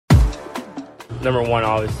Number one,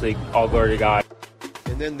 obviously, all glory to God.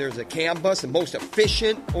 And then there's a CAMBUS, the most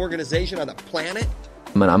efficient organization on the planet.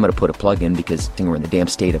 I'm gonna put a plug in because we're in the damn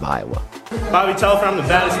state of Iowa. Bobby Telfer, I'm the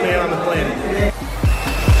baddest man on the planet.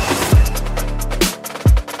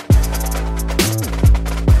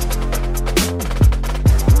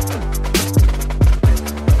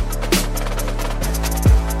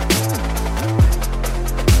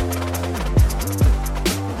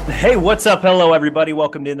 Hey, what's up? Hello, everybody.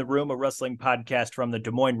 Welcome to In the Room, a wrestling podcast from the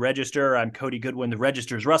Des Moines Register. I'm Cody Goodwin, the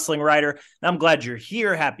Register's wrestling writer, and I'm glad you're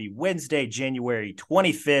here. Happy Wednesday, January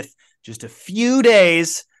 25th. Just a few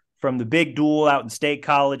days from the big duel out in State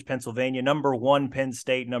College, Pennsylvania. Number 1, Penn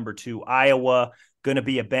State. Number 2, Iowa. Going to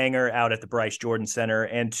be a banger out at the Bryce Jordan Center.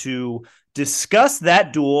 And to discuss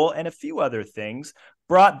that duel and a few other things,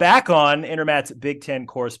 brought back on Intermat's Big Ten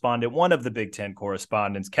correspondent, one of the Big Ten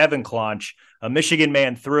correspondents, Kevin Klonch, a Michigan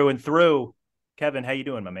man through and through. Kevin, how you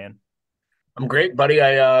doing, my man? I'm great, buddy.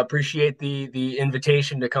 I appreciate the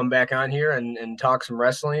invitation to come back on here and talk some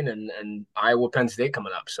wrestling and Iowa Penn State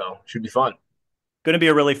coming up. So should be fun. Going to be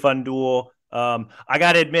a really fun duel. I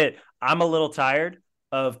got to admit, I'm a little tired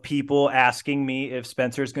of people asking me if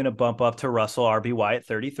Spencer's going to bump up to Russell RBY at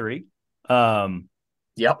 33.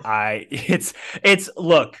 Yep. It's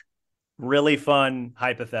look, really fun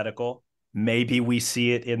hypothetical. Maybe we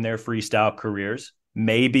see it in their freestyle careers.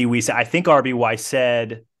 I think RBY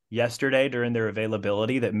said yesterday during their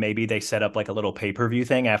availability that maybe they set up like a little pay-per-view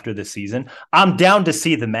thing after the season. I'm down to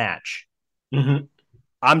see the match. Mm-hmm.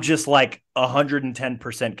 I'm just like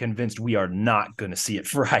 110% convinced we are not going to see it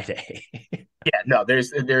Friday. Yeah, no,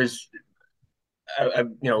 there's I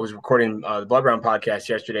was recording the Blood Brown podcast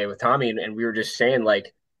yesterday with Tommy, and we were just saying,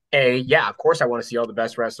 like, of course I want to see all the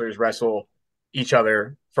best wrestlers wrestle each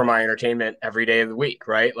other for my entertainment every day of the week,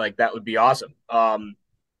 right? Like, that would be awesome.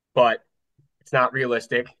 But it's not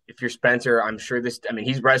realistic. If you're Spencer, I'm sure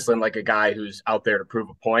he's wrestling like a guy who's out there to prove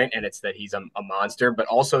a point, and it's that he's a monster, but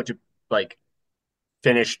also to, like,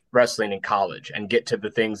 finish wrestling in college and get to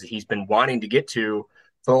the things that he's been wanting to get to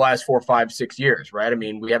for the last 4, 5, 6 years, right? I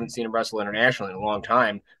mean, we haven't seen him wrestle internationally in a long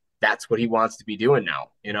time. That's what he wants to be doing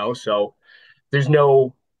now, So there's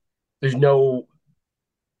no the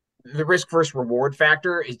risk versus reward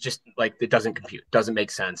factor is just like, it doesn't compute, doesn't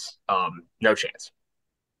make sense. No chance.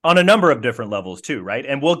 On a number of different levels too, right?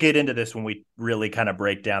 And we'll get into this when we really kind of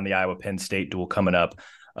break down the Iowa Penn State duel coming up.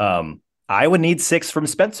 Iowa needs 6 from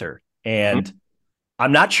Spencer, and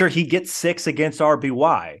I'm not sure he gets 6 against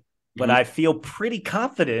RBY. But I feel pretty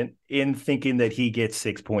confident in thinking that he gets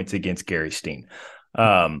 6 points against Gary Steen.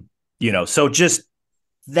 So just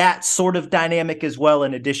that sort of dynamic as well,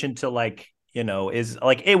 in addition to is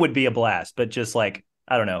like, it would be a blast, but just like,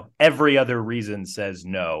 I don't know, every other reason says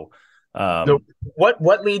no. So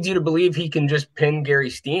what leads you to believe he can just pin Gary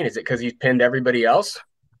Steen? Is it because he's pinned everybody else?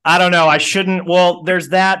 I don't know. I shouldn't. Well, there's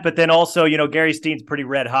that, but then also, Gary Steen's pretty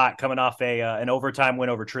red hot coming off an overtime win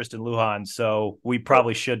over Tristan Lujan. So we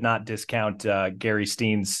probably should not discount Gary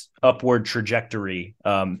Steen's upward trajectory,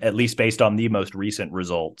 at least based on the most recent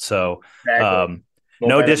result. So exactly.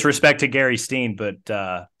 No disrespect to Gary Steen,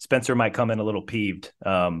 but Spencer might come in a little peeved.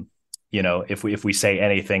 If we say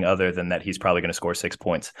anything other than that, he's probably going to score 6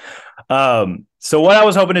 points. So what I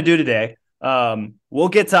was hoping to do today. We'll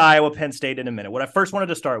get to Iowa Penn State in a minute. What I first wanted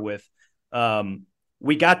to start with,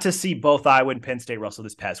 we got to see both Iowa and Penn State wrestle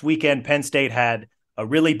this past weekend. Penn State had a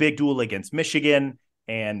really big duel against Michigan,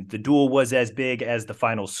 and the duel was as big as the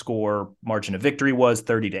final score margin of victory was,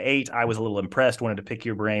 30-8. I was a little impressed, wanted to pick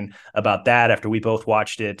your brain about that after we both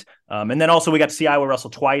watched it. And then also we got to see Iowa wrestle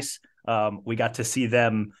twice. We got to see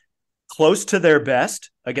them close to their best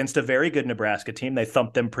against a very good Nebraska team. They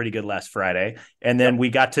thumped them pretty good last Friday. And then we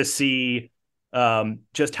got to see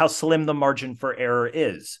just how slim the margin for error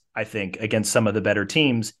is, I think, against some of the better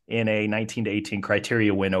teams in a 19-18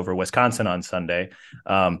 criteria win over Wisconsin on Sunday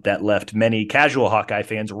that left many casual Hawkeye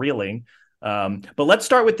fans reeling. But let's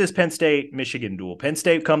start with this Penn State-Michigan duel. Penn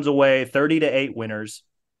State comes away 30-8 winners.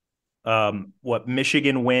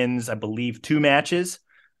 Michigan wins, I believe, 2 matches,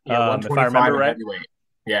 if I remember right. Heavyweight.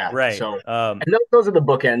 Yeah. Right. So, and those are the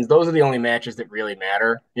bookends. Those are the only matches that really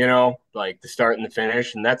matter, like the start and the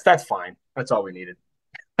finish. And that's fine. That's all we needed.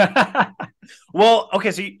 Well,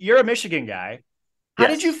 okay. So you're a Michigan guy. How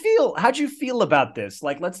Yes. did you feel? How'd you feel about this?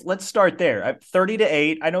 Like, let's start there.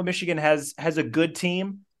 30-8. I know Michigan has a good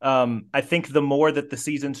team. I think the more that the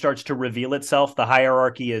season starts to reveal itself, the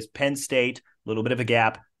hierarchy is Penn State, a little bit of a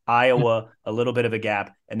gap, Iowa, a little bit of a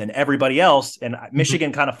gap, and then everybody else. And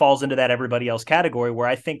Michigan kind of falls into that everybody else category where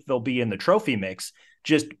I think they'll be in the trophy mix,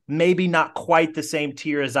 just maybe not quite the same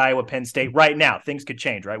tier as Iowa, Penn State right now. Things could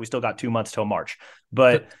change, right? We still got 2 months till March,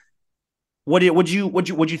 but Would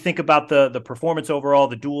you think about the performance overall,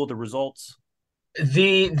 the duel, the results?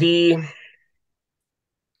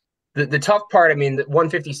 The tough part, I mean, the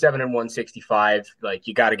 157 and 165, like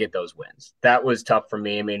you got to get those wins. That was tough for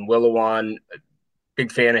me. I mean, Willowan, big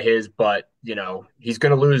fan of his, but he's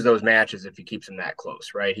going to lose those matches if he keeps them that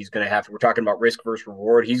close, right? He's going to have to. We're talking about risk versus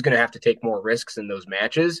reward. He's going to have to take more risks in those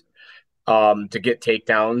matches to get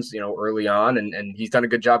takedowns, early on, and he's done a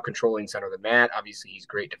good job controlling center of the mat. Obviously, he's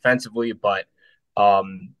great defensively, but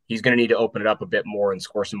he's going to need to open it up a bit more and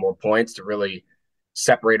score some more points to really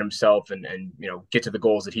separate himself and get to the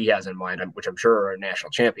goals that he has in mind, which I'm sure are a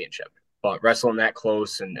national championship. But wrestling that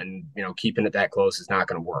close and keeping it that close is not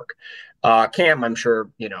going to work. Cam, I'm sure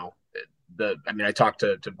I talked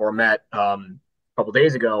to Bormet a couple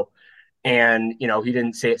days ago, and he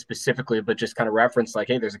didn't say it specifically, but just kind of referenced like,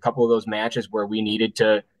 hey, there's a couple of those matches where we needed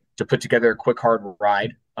to put together a quick hard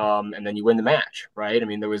ride, and then you win the match, right? I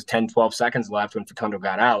mean, there was 10-12 seconds left when Facundo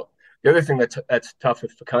got out. The other thing that's tough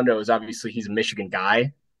with Facundo is obviously he's a Michigan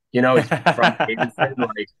guy. He's from Davidson.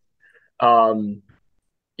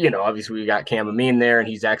 Obviously we got Cam Amin there, and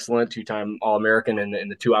he's excellent, 2-time All-American in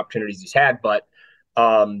the 2 opportunities he's had. But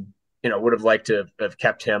would have liked to have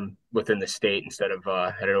kept him within the state instead of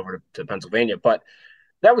headed over to Pennsylvania. But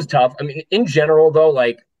that was tough. I mean, in general, though,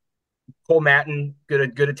 like Cole Matton,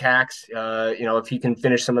 good attacks. If he can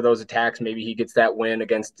finish some of those attacks, maybe he gets that win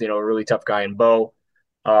against a really tough guy in Bo.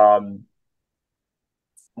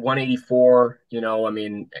 184,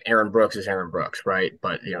 Aaron Brooks is Aaron Brooks, right?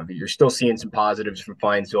 But you're still seeing some positives from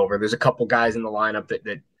Fine Silver. There's a couple guys in the lineup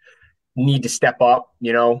that need to step up,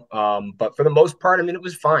 but for the most part, I mean, it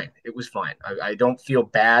was fine. I don't feel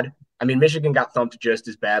bad. I mean, Michigan got thumped just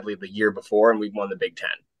as badly the year before, and we won the Big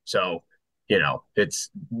Ten. So,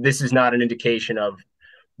 this is not an indication of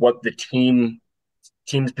what the team's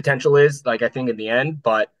potential is, like I think in the end,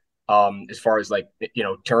 but as far as like,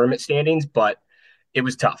 tournament standings, but it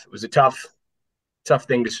was tough. It was a tough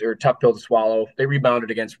pill to swallow. They rebounded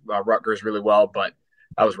against Rutgers really well, but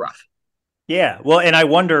that was rough. Yeah. Well, and I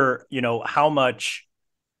wonder, how much,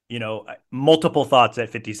 multiple thoughts at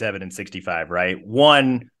 57 and 65, right?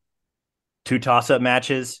 1, 2 toss-up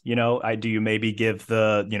matches, do you maybe give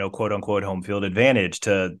the, quote unquote home field advantage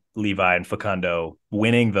to Levi and Facundo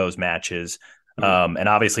winning those matches? And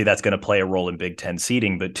obviously that's going to play a role in Big Ten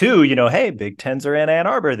seeding, but 2, hey, Big Tens are in Ann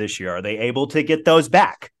Arbor this year. Are they able to get those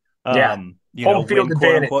back? Home field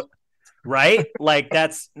advantage. Quote, right? Like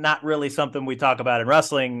that's not really something we talk about in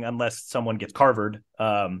wrestling unless someone gets carvered.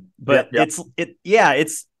 But it's,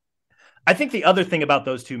 I think the other thing about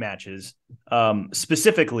those 2 matches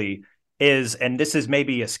specifically is, and this is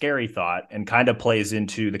maybe a scary thought and kind of plays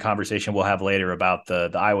into the conversation we'll have later about the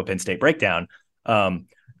Iowa Penn State breakdown.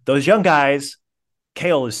 Those young guys,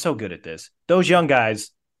 Kale is so good at this. Those young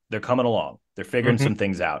guys, they're coming along. They're figuring some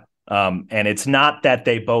things out. And it's not that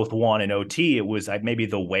they both won an OT. It was maybe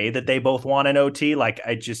the way that they both won an OT. Like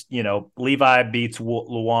I just, Levi beats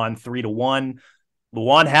Luan 3-1.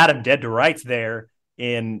 Luan had him dead to rights there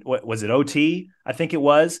in, what was it, OT? I think it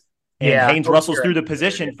was. And Haynes wrestles through the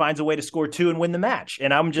position, finds a way to score 2 and win the match.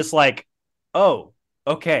 And I'm just like, oh,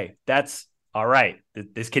 okay, that's all right.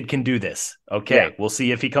 This kid can do this. Okay, we'll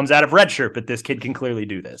see if he comes out of redshirt, but this kid can clearly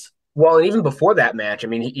do this. Well, and even before that match, I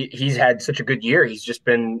mean, he's had such a good year. He's just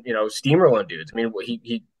been, steamrolling dudes. I mean,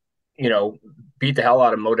 he beat the hell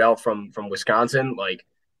out of Modell from Wisconsin. Like,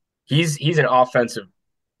 he's an offensive,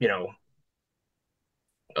 phenom.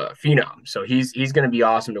 So he's going to be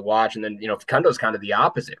awesome to watch. And then, Facundo's kind of the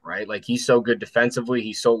opposite, right? Like, he's so good defensively.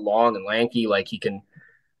 He's so long and lanky. Like, he can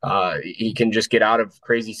just get out of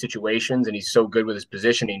crazy situations, and he's so good with his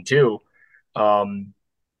positioning too.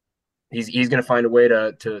 He's going to find a way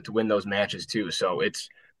to win those matches too. So it's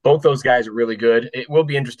both those guys are really good. It will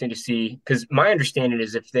be interesting to see, because my understanding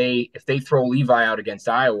is if they throw Levi out against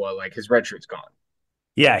Iowa, like his red shirt's gone.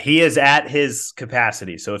 Yeah, he is at his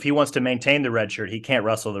capacity. So if he wants to maintain the red shirt, he can't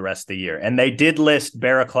wrestle the rest of the year. And they did list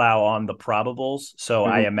Barraclough on the probables, so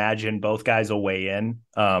I imagine both guys will weigh in.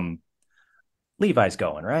 Levi's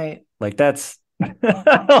going, right? Like that's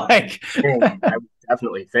like I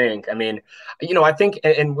definitely think. I mean, I think,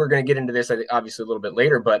 and we're going to get into this obviously a little bit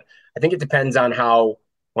later, but I think it depends on how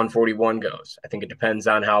 141 goes. I think it depends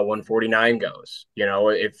on how 149 goes.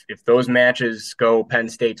 If those matches go Penn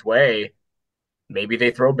State's way, maybe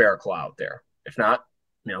they throw Barraclough out there. If not,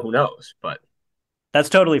 who knows? But that's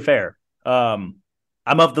totally fair.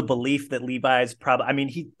 I'm of the belief that Levi's probably, I mean,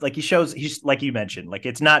 he's like you mentioned, like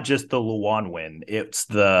it's not just the Luan win. It's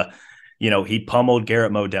he pummeled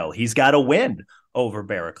Garrett Modell. He's got a win over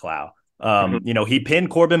Barraclough. He pinned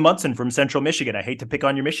Corbin Munson from Central Michigan. I hate to pick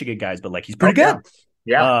on your Michigan guys, but like he's pretty good.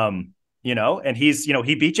 Yeah. and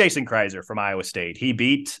he beat Jason Kreiser from Iowa State. He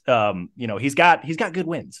beat, he's got good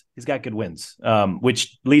wins. He's got good wins,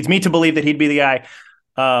 which leads me to believe that he'd be the guy.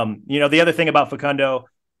 The other thing about Facundo,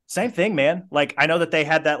 same thing, man. Like, I know that they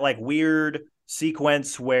had that like weird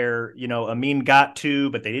sequence where, Amin got 2,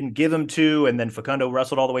 but they didn't give him 2. And then Facundo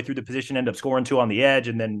wrestled all the way through the position, ended up scoring 2 on the edge.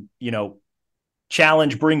 And then,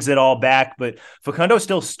 Challenge brings it all back, but Facundo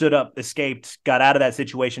still stood up, escaped, got out of that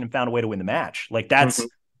situation and found a way to win the match. Like that's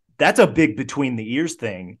a big between the ears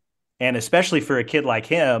thing. And especially for a kid like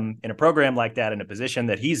him in a program like that, in a position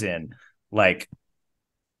that he's in, like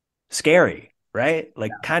scary, right?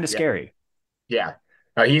 Like kind of scary. Yeah.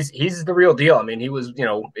 He's the real deal. I mean, he was,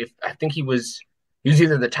 I think he was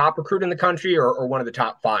either the top recruit in the country or one of the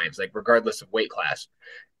top 5s, like regardless of weight class.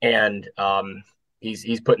 And,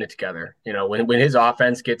 he's putting it together. When his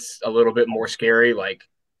offense gets a little bit more scary, like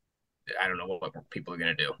I don't know what people are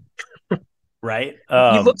gonna do. Right.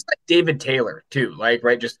 He looks like David Taylor too. Like,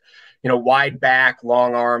 right, just wide back,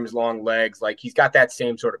 long arms, long legs. Like he's got that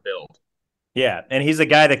same sort of build. Yeah, and he's a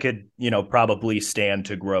guy that could, probably stand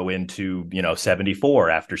to grow into,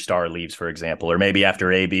 74 after Star leaves, for example, or maybe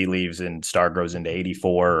after AB leaves and Star grows into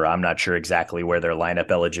 84. Or I'm not sure exactly where their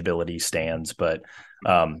lineup eligibility stands, but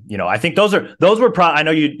I think those were I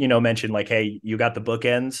know you mentioned like, hey, you got the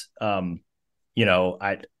bookends.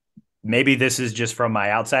 Maybe this is just from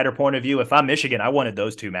my outsider point of view. If I'm Michigan, I wanted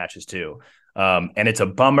those 2 matches too, and it's a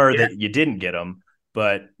bummer that you didn't get them.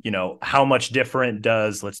 But, how much different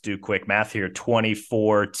does, let's do quick math here,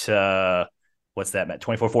 24 to, what's that, Matt?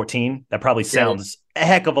 24-14? That probably sounds a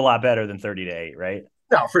heck of a lot better than 30-8, right?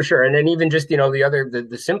 No, for sure. And then even just,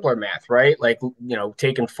 the simpler math, right? Like,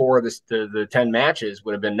 taking 4 of the 10 matches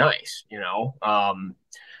would have been nice,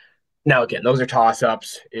 Now, again, those are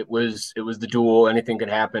toss-ups. It was the duel. Anything could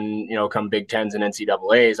happen, come Big Tens and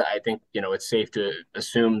NCAAs. I think, it's safe to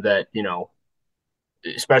assume that,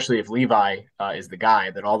 especially if Levi is the guy,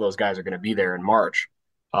 that all those guys are going to be there in March.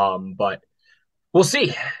 But we'll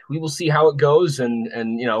see. We will see how it goes. And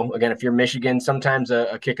again, if you're Michigan, sometimes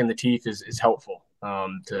a kick in the teeth is helpful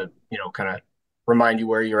to, kind of remind you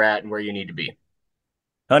where you're at and where you need to be.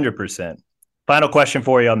 100%. Final question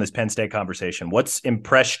for you on this Penn State conversation. What's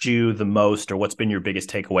impressed you the most, or what's been your biggest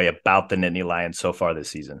takeaway about the Nittany Lions so far this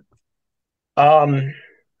season?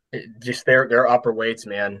 Just their upper weights,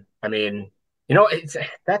 man. I mean,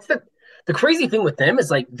 that's the crazy thing with them is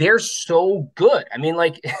like they're so good. I mean,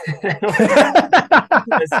 like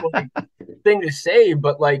that's like thing to say,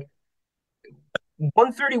 but like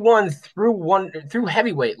 131 through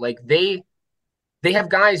heavyweight, like they have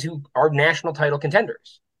guys who are national title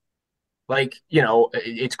contenders. Like,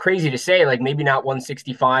 it's crazy to say, like maybe not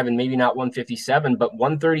 165 and maybe not 157, but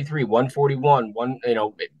 133, 141,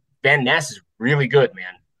 Van Ness is really good,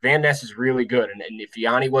 man. Van Ness is really good. And if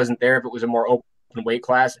Yanni wasn't there, if it was a more open weight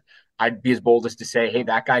class, I'd be as bold as to say, hey,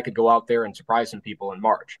 that guy could go out there and surprise some people in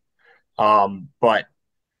March. But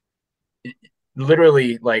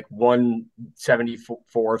literally like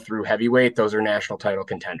 174 through heavyweight, those are national title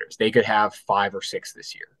contenders. They could have 5 or 6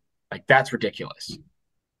 this year. Like that's ridiculous.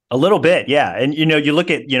 A little bit, yeah. And, you look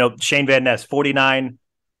at, Shane Van Ness, 49.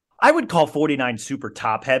 I would call 49 super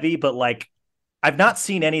top heavy, but like I've not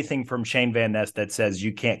seen anything from Shane Van Ness that says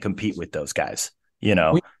you can't compete with those guys,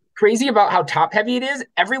 Crazy about how top heavy it is.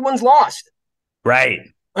 Everyone's lost. Right.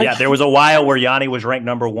 Yeah, there was a while where Yanni was ranked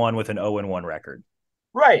number 1 with an 0-1 record.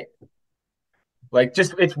 Right. Like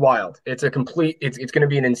just it's wild. It's going to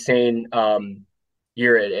be an insane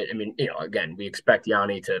year. I mean, again, we expect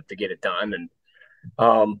Yanni to get it done and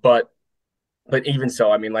but even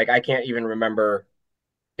so, I mean, like I can't even remember.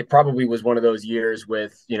 It probably was one of those years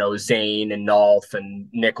with, Zane and Nolf and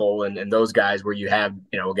Nickel and those guys where you have,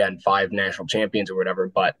 again, 5 national champions or whatever.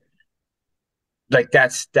 But like,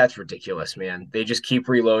 that's ridiculous, man. They just keep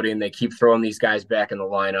reloading. They keep throwing these guys back in the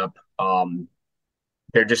lineup.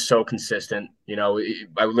 They're just so consistent.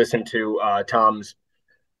 I listened to Tom's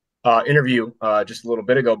interview just a little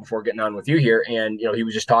bit ago before getting on with you here. And, he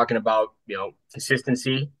was just talking about,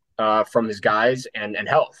 consistency from his guys and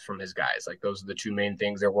health from his guys. Like those are the 2 main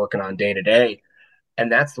things they're working on day to day.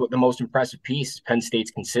 And that's the most impressive piece, Penn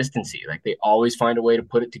State's consistency. Like they always find a way to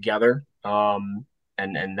put it together. And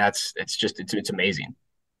it's amazing.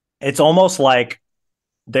 It's almost like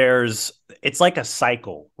it's like a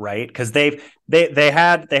cycle, right? Because they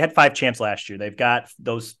had 5 champs last year. They've got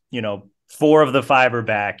those, 4 of the 5 are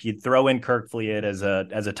back. You'd throw in Kirk Fleet as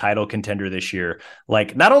a title contender this year.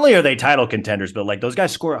 Like not only are they title contenders, but like those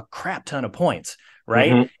guys score a crap ton of points,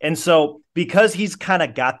 right? Mm-hmm. And so because he's kind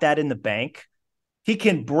of got that in the bank, he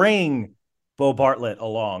can bring Bo Bartlett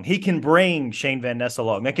along. He can bring Shane Van Ness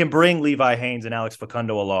along. They can bring Levi Haynes and Alex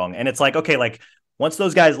Facundo along. And it's like, okay, like once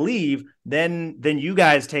those guys leave, then you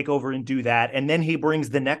guys take over and do that. And then he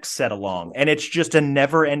brings the next set along. And it's just a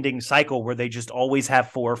never ending cycle where they just always have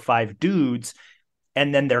 4 or 5 dudes.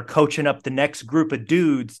 And then they're coaching up the next group of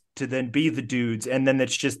dudes to then be the dudes. And then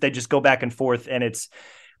it's just, they just go back and forth. And it's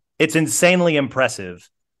insanely impressive.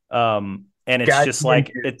 And it's just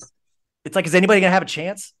like, it's like, is anybody going to have a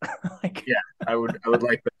chance? Like, yeah, I would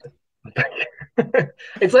like that.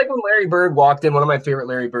 It's like when Larry Bird walked in, one of my favorite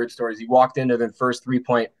Larry Bird stories. He walked into the first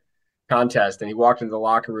 3-point contest and he walked into the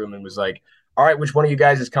locker room and was like, all right, which one of you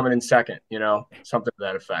guys is coming in second? You know, something to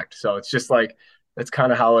that effect. So it's just like, that's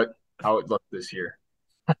kind of how it looked this year.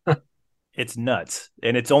 It's nuts.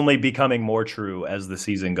 And it's only becoming more true as the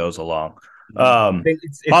season goes along.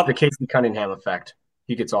 It's the Casey Cunningham effect.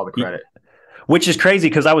 He gets all the credit. Which is crazy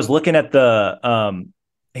because I was looking at the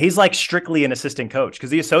he's like strictly an assistant coach because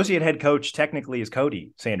the associate head coach technically is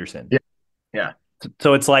Cody Sanderson. Yeah.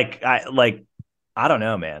 So it's like I don't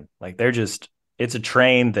know, man. Like it's a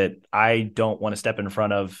train that I don't want to step in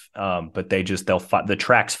front of. But the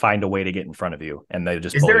tracks find a way to get in front of you and they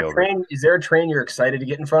just pull you over. Is there a train you're excited to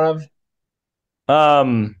get in front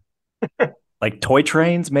of? Like toy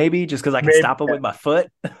trains, maybe just because I can stop them with my foot.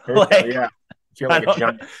 Yeah. I feel like a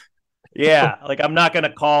giant. Yeah, like I'm not going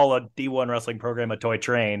to call a D1 wrestling program a toy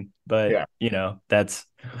train, but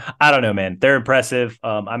I don't know, man. They're impressive.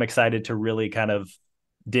 I'm excited to really kind of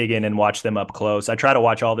dig in and watch them up close. I try to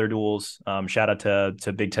watch all their duels. Shout out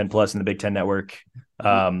to Big Ten Plus and the Big Ten Network,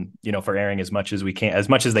 for airing as much as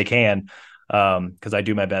they can. Because I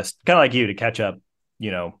do my best, kind of like you, to catch up,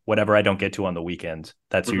 whatever I don't get to on the weekends.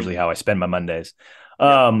 That's usually how I spend my Mondays.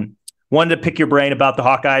 Wanted to pick your brain about the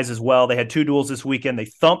Hawkeyes as well. They had 2 duels this weekend. They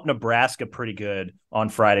thumped Nebraska pretty good on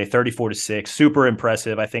Friday, 34-6. Super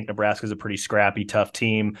impressive. I think Nebraska's a pretty scrappy, tough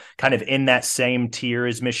team, kind of in that same tier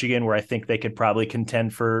as Michigan, where I think they could probably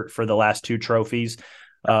contend for the last 2 trophies.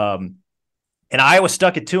 And Iowa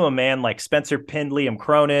stuck it to them, man. Like Spencer pinned Liam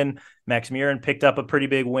Cronin. Max Murin picked up a pretty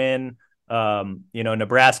big win.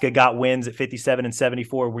 Nebraska got wins at 57 and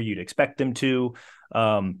 74 where you'd expect them to.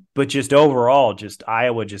 But just overall, just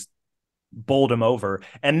Iowa just bowled them over.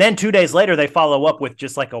 And then 2 days later, they follow up with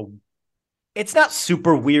just like it's not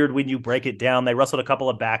super weird when you break it down. They wrestled a couple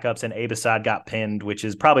of backups and Abe Assad got pinned, which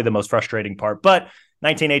is probably the most frustrating part. But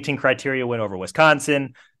 1918 Criteria went over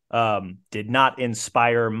Wisconsin. Did not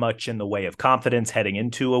inspire much in the way of confidence heading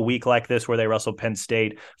into a week like this where they wrestled Penn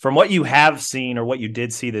State. From what you have seen or what you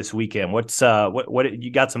did see this weekend, what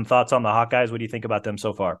you got some thoughts on the Hawkeyes? What do you think about them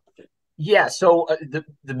so far? Yeah, so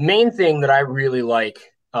the main thing that I really like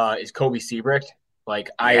is Kobe Seabrecht. Like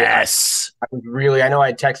I know I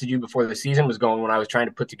had texted you before the season was going when I was trying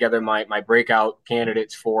to put together my breakout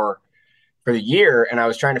candidates for the year, and I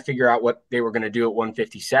was trying to figure out what they were going to do at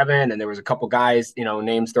 157, and there was a couple guys,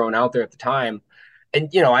 names thrown out there at the time, and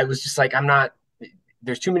I was just like,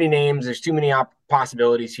 there's too many names, there's too many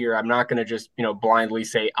possibilities here. I'm not going to just blindly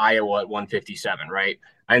say Iowa at 157, right?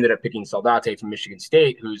 I ended up picking Saldate from Michigan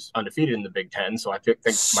State, who's undefeated in the Big Ten. So I think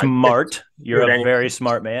smart. You're a very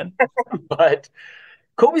smart man. But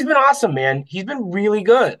Kobe's been awesome, man. He's been really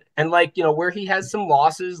good, and where he has some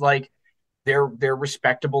losses, like they're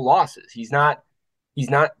respectable losses. He's not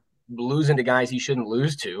losing to guys he shouldn't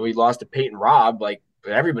lose to. He lost to Peyton Robb, like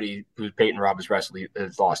everybody who's Peyton Robb has wrestled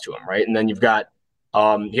has lost to him, right? And then you've got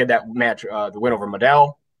he had that match, the win over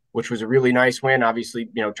Medell, which was a really nice win. Obviously,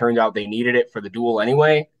 turned out they needed it for the duel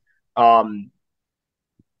anyway. The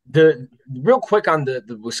real quick on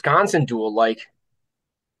the Wisconsin duel, like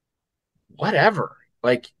whatever,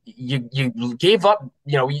 like you gave up,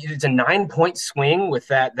 it's a 9-point swing with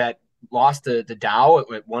that loss to Dow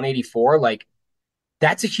at 184. Like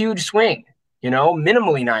that's a huge swing,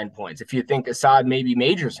 minimally 9 points. If you think Assad maybe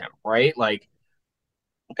majors him, right? Like,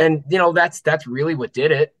 and that's really what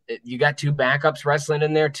did it. You got 2 backups wrestling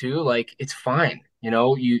in there too. Like it's fine.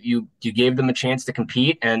 You gave them a chance to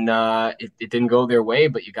compete, and it didn't go their way,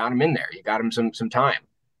 but you got them in there. You got them some time.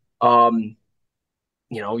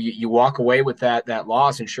 You walk away with that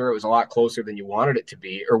loss, and sure, it was a lot closer than you wanted it to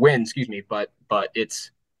be, or win, excuse me. But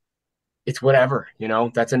it's whatever.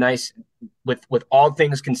 That's a nice, with all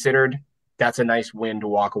things considered, that's a nice win to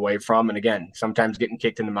walk away from. And again, sometimes getting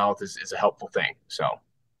kicked in the mouth is a helpful thing. So.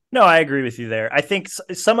 No, I agree with you there. I think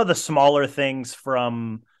some of the smaller things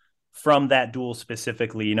from that duel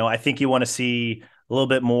specifically, I think you want to see a little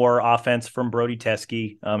bit more offense from Brody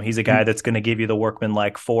Teske. He's a guy that's going to give you the workman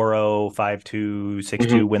like 4-0, 5-2,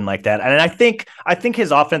 6-2 win like that. And I think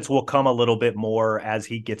his offense will come a little bit more as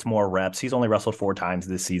he gets more reps. He's only wrestled 4 times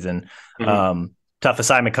this season. tough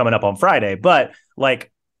assignment coming up on Friday. But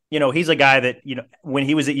like, he's a guy that, when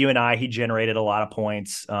he was at UNI, he generated a lot of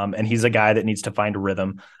points. And he's a guy that needs to find a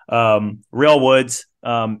rhythm. Real Woods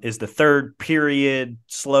is the third period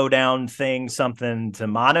slowdown thing, something to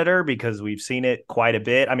monitor because we've seen it quite a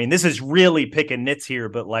bit. I mean, this is really picking nits here,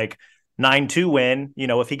 but like 9-2 win,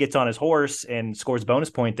 if he gets on his horse and scores bonus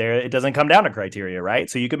point there, it doesn't come down to criteria, right?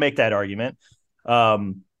 So you could make that argument.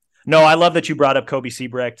 No, I love that you brought up Kobe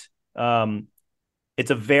Siebrecht. It's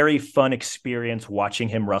a very fun experience watching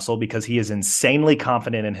him wrestle because he is insanely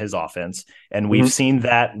confident in his offense. And we've seen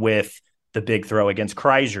that with the big throw against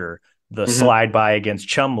Kreischer, the slide by against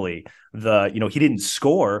Chumley, he didn't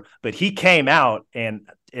score, but he came out, and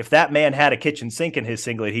if that man had a kitchen sink in his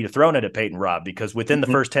singlet, he'd have thrown it at Peyton Robb because within the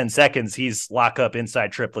first 10 seconds, he's lock up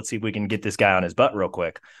inside trip. Let's see if we can get this guy on his butt real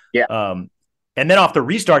quick. Yeah. And then off the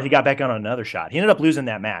restart, he got back on another shot. He ended up losing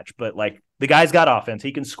that match, but like the guy's got offense.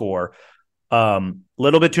 He can score.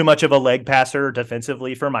 Little bit too much of a leg passer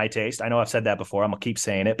defensively for my taste. I know I've said that before. I'm gonna keep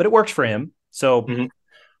saying it, but it works for him. So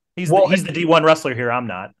he's the D1 wrestler here. I'm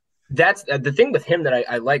not. That's the thing with him that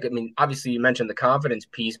I like. I mean, obviously you mentioned the confidence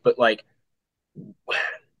piece, but like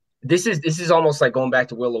this is almost like going back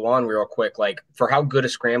to Will Lewan real quick. Like for how good a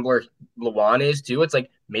scrambler Lewan is too, it's like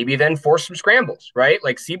maybe then force some scrambles, right?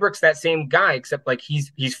 Like Siebrecht's that same guy, except like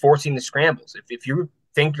he's forcing the scrambles. If you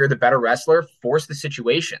think you're the better wrestler, force the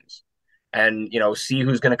situations. And, see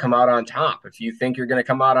who's going to come out on top. If you think you're going to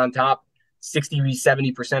come out on top 60,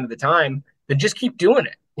 70% of the time, then just keep doing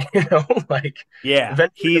it.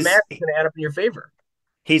 Eventually the match is going to add up in your favor.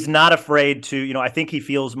 He's not afraid to, I think he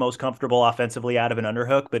feels most comfortable offensively out of an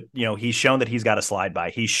underhook, but, he's shown that he's got a slide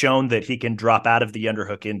by. He's shown that he can drop out of the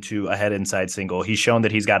underhook into a head inside single. He's shown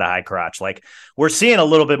that he's got a high crotch. Like we're seeing a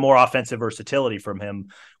little bit more offensive versatility from him,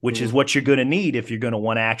 which is what you're going to need if you're going to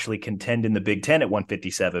want to actually contend in the Big Ten at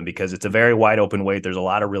 157, because it's a very wide open weight. There's a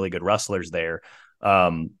lot of really good wrestlers there.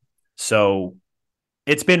 So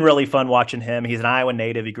it's been really fun watching him. He's an Iowa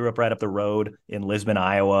native. He grew up right up the road in Lisbon,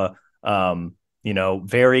 Iowa.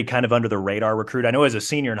 Very kind of under the radar recruit. I know as a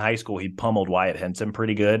senior in high school, he pummeled Wyatt Henson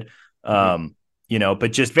pretty good, but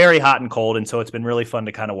just very hot and cold. And so it's been really fun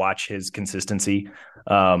to kind of watch his consistency,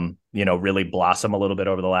 really blossom a little bit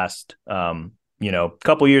over the last,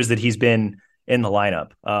 couple years that he's been in the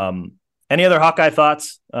lineup. Any other Hawkeye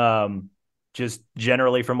thoughts? Just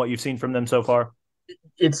generally from what you've seen from them so far?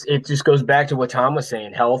 It just goes back to what Tom was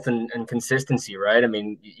saying, health and consistency, right? I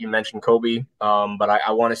mean, you mentioned Kobe, but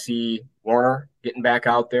I want to see Warner getting back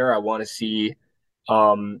out there. I want to see,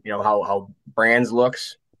 how Brands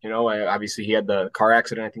looks. Obviously he had the car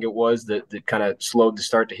accident, I think it was, that kind of slowed the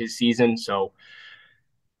start to his season. So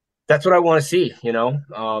that's what I want to see.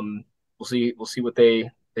 We'll see what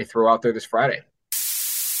they throw out there this Friday.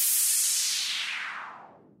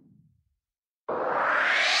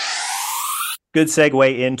 Good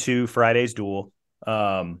segue into Friday's duel.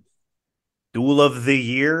 Duel of the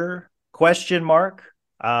year? Question mark.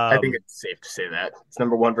 I think it's safe to say that it's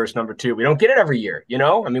number one versus number two. We don't get it every year,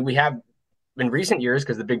 I mean, we have in recent years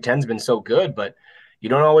because the Big Ten's been so good, but you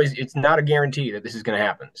don't always. It's not a guarantee that this is going to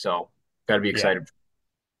happen. So, got to be excited. Yeah.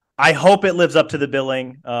 I hope it lives up to the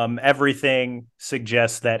billing. Everything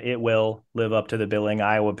suggests that it will live up to the billing.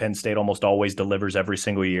 Iowa, Penn State almost always delivers every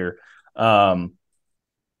single year.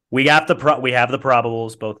 We have the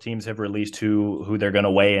probables. Both teams have released who they're going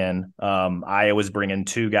to weigh in. Iowa's bringing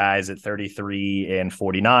two guys at 33 and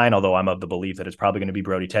 49, although I'm of the belief that it's probably going to be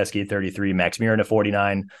Brody Teske at 33, Max Murin at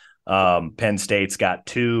 49. Penn State's got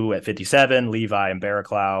two at 57, Levi and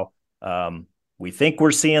Barraclough. We think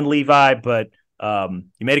we're seeing Levi, but you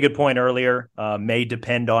made a good point earlier. May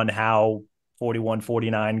depend on how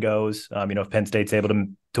 41-49 goes. If Penn State's able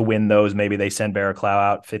to win those, maybe they send Barraclough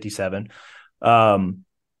out 57.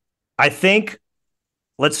 I think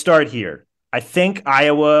let's start here. I think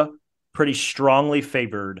Iowa pretty strongly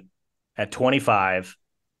favored at 25,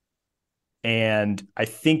 and I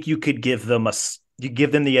think you could give them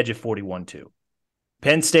the edge of 41 too.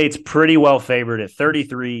 Penn State's pretty well favored at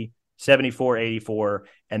 33, 74, 84,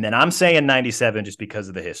 and then I'm saying 97 just because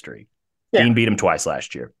of the history. Yeah. Dean beat him twice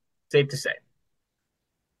last year. Safe to say.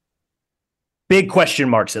 Big question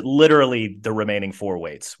marks at literally the remaining four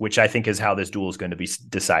weights, which I think is how this duel is going to be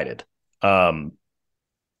decided. What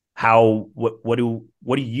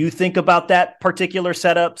do you think about that particular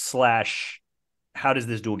setup / how does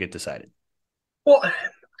this duel get decided? Well,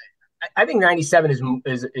 I think 97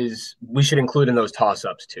 is we should include in those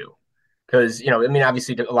toss-ups too. Because,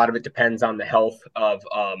 obviously a lot of it depends on the health of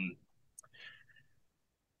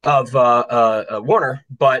Warner,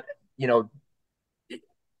 but,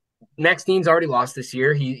 Max Dean's already lost this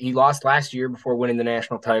year. He lost last year before winning the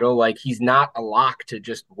national title. Like, he's not a lock to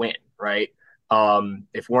just win, right?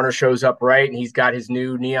 If Warner shows up right and he's got his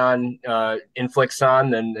new neon inflicts on,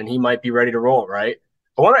 then he might be ready to roll, right?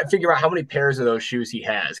 I want to figure out how many pairs of those shoes he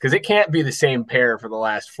has, because it can't be the same pair for the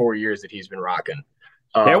last 4 years that he's been rocking.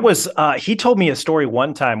 There was he told me a story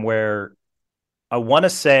one time where I want to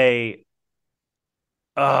say,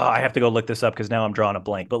 I have to go look this up because now I'm drawing a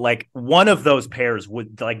blank. But like one of those pairs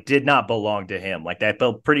did not belong to him. Like that,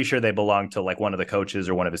 pretty sure they belonged to like one of the coaches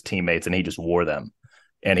or one of his teammates, and he just wore them,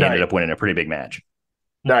 and he ended up winning a pretty big match.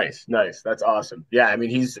 Nice. That's awesome. Yeah, I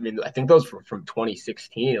mean, I think those were from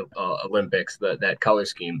 2016 Olympics, that color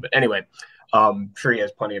scheme. But anyway, I'm sure he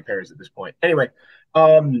has plenty of pairs at this point. Anyway,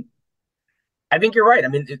 I think you're right. I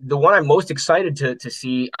mean, the one I'm most excited to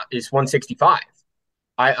see is 165.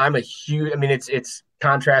 I'm a huge. I mean, it's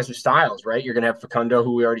contrast of styles, right? You're going to have Facundo,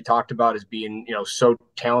 who we already talked about as being, so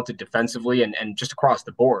talented defensively and just across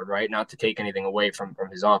the board, right? Not to take anything away from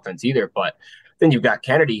his offense either, but then you've got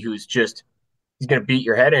Kennedy, who's just. He's going to beat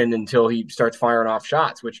your head in until he starts firing off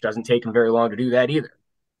shots, which doesn't take him very long to do that either.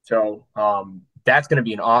 So that's going to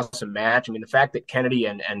be an awesome match. I mean, the fact that Kennedy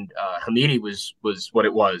and Hamidi was what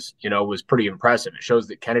it was, was pretty impressive. It shows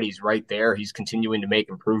that Kennedy's right there. He's continuing to make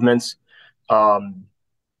improvements. That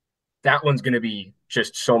one's going to be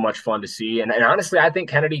just so much fun to see. And honestly, I think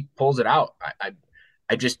Kennedy pulls it out.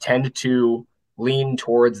 I just tend to lean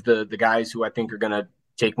towards the guys who I think are going to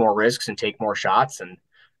take more risks and take more shots, and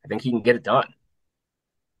I think he can get it done.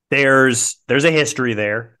 There's a history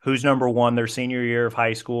there. Who's number one their senior year of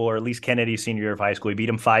high school, or at least Kennedy's senior year of high school? He beat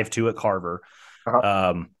him 5-2 at Carver.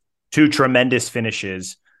 Two tremendous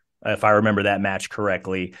finishes, if I remember that match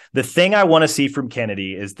correctly. The thing I want to see from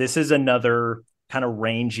Kennedy is this is another kind of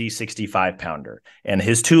rangy 65-pounder. And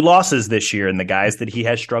his two losses this year and the guys that he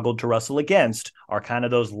has struggled to wrestle against are kind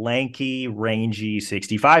of those lanky, rangy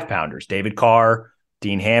 65-pounders. David Carr,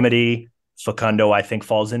 Dean Hamidi, Facundo, I think,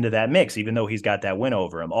 falls into that mix, even though he's got that win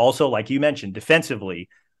over him. Also, like you mentioned, defensively,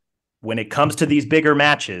 when it comes to these bigger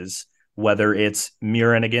matches, whether it's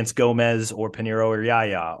Murin against Gomez or Pinheiro or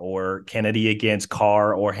Yaya, or Kennedy against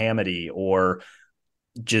Carr or Hamidi, or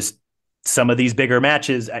just some of these bigger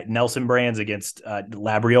matches, Nelson Brands against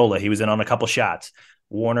Labriola, he was in on a couple shots.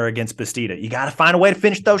 Warner against Bastida. You got to find a way to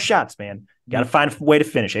finish those shots, man. You got to find a way to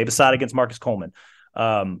finish. Abasada against Marcus Coleman.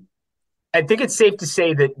 I think it's safe to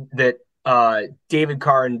say that David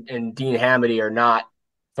Carr and Dean Hamidi are not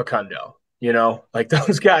Facundo, like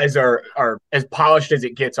those guys are as polished as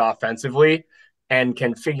it gets offensively and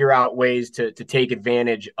can figure out ways to take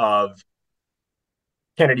advantage of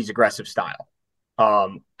Kennedy's aggressive style.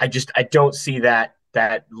 I don't see that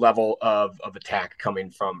level of attack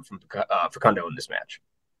coming from Facundo in this match.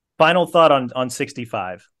 Final thought on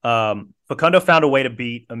 65. Facundo found a way to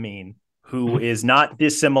beat Amin, who is not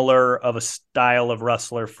dissimilar of a style of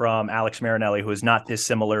wrestler from Alex Marinelli, who is not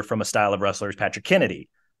dissimilar from a style of wrestler as Patrick Kennedy.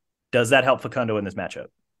 Does that help Facundo in this matchup?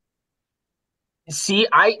 See,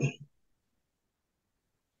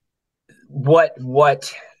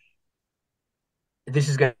 what this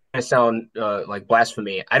is going to sound like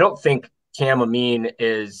blasphemy. I don't think Cam Amin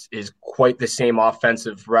is quite the same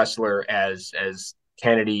offensive wrestler as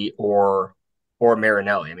Kennedy or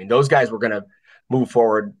Marinelli. I mean, those guys were going to move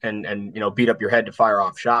forward and beat up your head to fire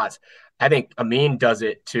off shots. I think Amin does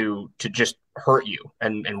it to just hurt you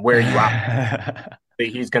and wear you out.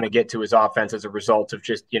 He's going to get to his offense as a result of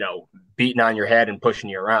just beating on your head and pushing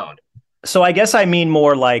you around. So I guess I mean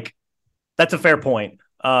more like that's a fair point.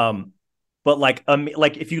 But like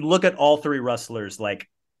if you look at all three wrestlers, like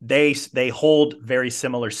they hold very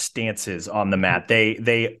similar stances on the mat.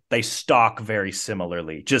 They stalk very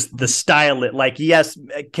similarly. Just the style, like, yes,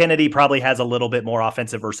 Kennedy probably has a little bit more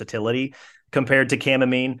offensive versatility compared to Cam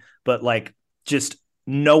Amin, but like just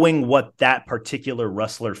knowing what that particular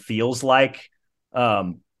wrestler feels like,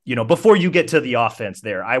 before you get to the offense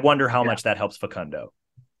there, I wonder how much that helps Facundo.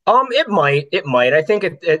 It might. I think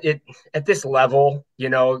at this level,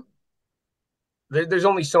 there's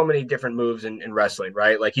only so many different moves in wrestling,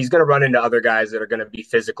 right? Like, he's going to run into other guys that are going to be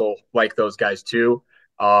physical like those guys too.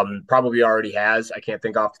 Probably already has. I can't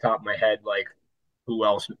think off the top of my head, like, who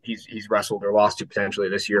else he's wrestled or lost to potentially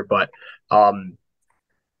this year. But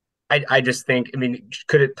I just think, I mean,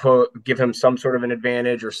 could it give him some sort of an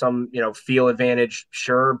advantage or some, feel advantage?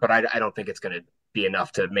 Sure. But I don't think it's going to be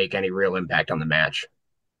enough to make any real impact on the match.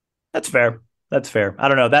 That's fair. I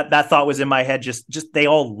don't know. That thought was in my head. Just they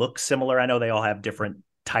all look similar. I know they all have different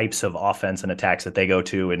types of offense and attacks that they go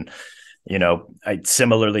to. And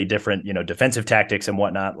similarly different, defensive tactics and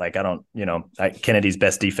whatnot. Like Kennedy's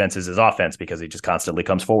best defense is his offense because he just constantly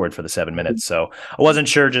comes forward for the 7 minutes. So I wasn't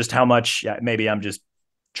sure just how much, maybe I'm just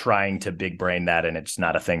trying to big brain that and it's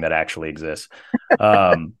not a thing that actually exists.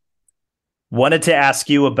 Wanted to ask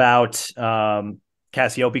you about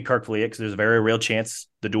Cassioppi Kerkvliet because there's a very real chance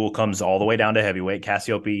the duel comes all the way down to heavyweight.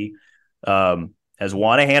 Cassioppi has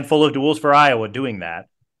won a handful of duels for Iowa doing that.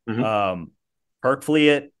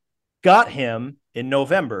 Kerkvliet got him in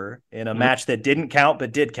November in a match that didn't count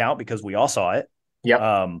but did count because we all saw it.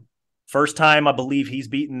 First time I believe he's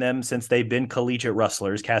beaten them since they've been collegiate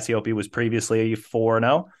wrestlers. Cassioppi was previously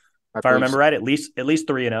 4-0, if I remember right, at least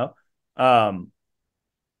 3-0.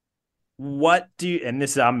 What do you, and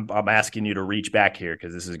this I'm asking you to reach back here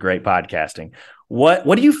because this is great podcasting. What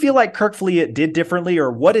do you feel like Kerkvliet did differently,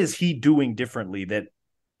 or what is he doing differently that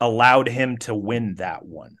allowed him to win that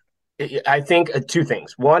one? I think two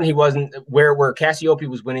things. One, he wasn't where Cassioppi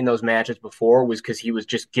was winning those matches before was because he was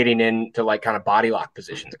just getting into like kind of body lock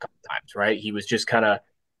positions a couple times, right? He was just kind of,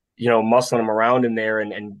 muscling him around in there.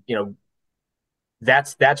 And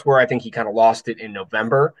that's where I think he kind of lost it in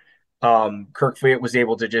November. Kerkvliet was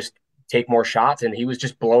able to just take more shots and he was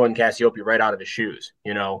just blowing Cassioppi right out of his shoes,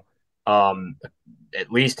 at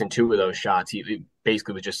least in 2 of those shots. He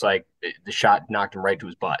basically was just like the shot knocked him right to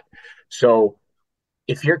his butt. So,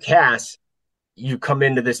 if you're Cass, you come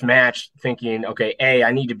into this match thinking, okay,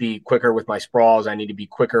 I need to be quicker with my sprawls. I need to be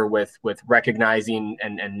quicker with recognizing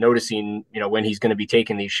and noticing, when he's going to be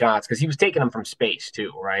taking these shots because he was taking them from space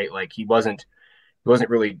too, right? Like he wasn't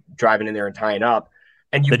really driving in there and tying up.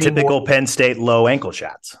 And the typical Penn State low ankle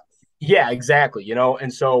shots. Yeah, exactly. And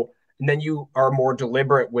then you are more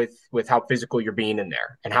deliberate with how physical you're being in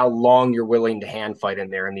there and how long you're willing to hand fight in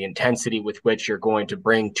there and the intensity with which you're going to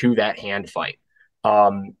bring to that hand fight.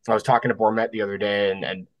 I was talking to Bormet the other day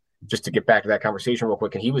and just to get back to that conversation real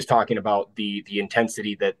quick. And he was talking about the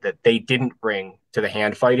intensity that they didn't bring to the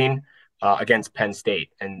hand fighting against Penn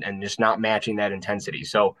State and just not matching that intensity.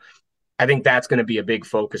 So I think that's going to be a big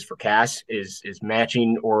focus for Cass is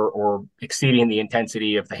matching or exceeding the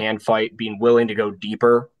intensity of the hand fight, being willing to go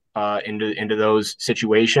deeper into those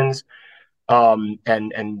situations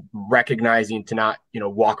and recognizing to not,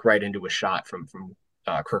 walk right into a shot from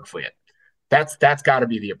Kerkvliet. That's got to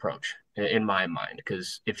be the approach in my mind,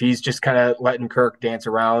 because if he's just kind of letting Kirk dance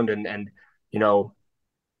around and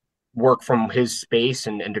work from his space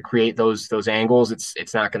and to create those angles,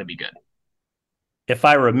 it's not going to be good. If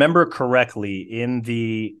I remember correctly, in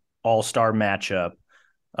the All-Star matchup,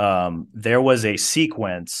 there was a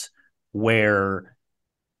sequence where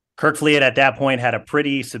Kerkvliet at that point had a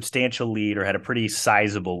pretty substantial lead or had a pretty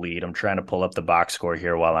sizable lead. I'm trying to pull up the box score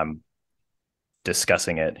here while I'm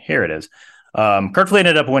discussing it. Here it is. Kerkvliet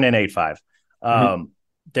ended up winning 8-5.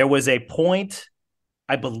 There was a point,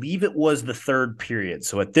 I believe it was the third period.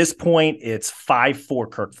 So at this point, it's 5-4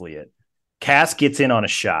 Kerkvliet. Cass gets in on a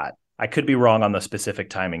shot. I could be wrong on the specific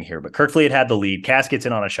timing here, but Kerkvliet had the lead. Cass gets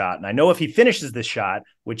in on a shot. And I know if he finishes this shot,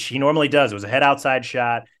 which he normally does, it was a head outside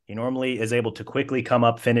shot. He normally is able to quickly come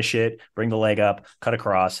up, finish it, bring the leg up, cut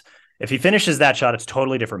across. If he finishes that shot, it's a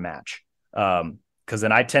totally different match. Because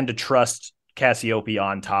then I tend to trust Cassioppi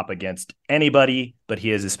on top against anybody, but he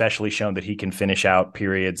has especially shown that he can finish out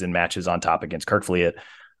periods and matches on top against Kerkvliet.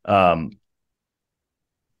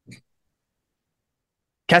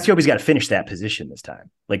 Cassioppi's got to finish that position this time.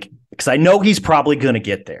 Because I know he's probably going to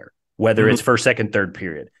get there, whether it's first, second, third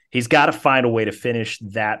period. He's got to find a way to finish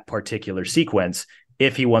that particular sequence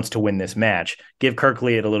if he wants to win this match. Give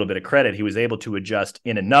Kerkvliet a little bit of credit. He was able to adjust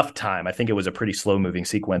in enough time. I think it was a pretty slow moving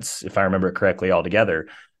sequence, if I remember it correctly altogether,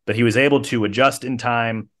 but he was able to adjust in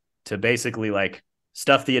time to basically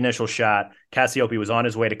stuff the initial shot. Cassioppi was on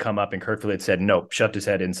his way to come up and Kerkvliet said, nope, shoved his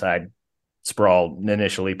head inside, sprawl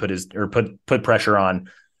initially, put pressure on,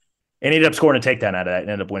 and ended up scoring a takedown out of that and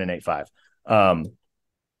ended up winning 8-5.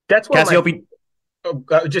 That's what Cassioppi.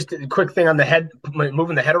 Just a quick thing on the head,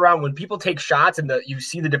 moving the head around. When people take shots and you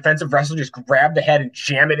see the defensive wrestler just grab the head and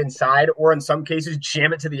jam it inside, or in some cases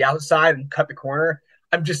jam it to the outside and cut the corner,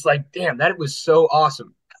 I'm just like, damn, that was so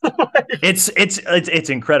awesome. It's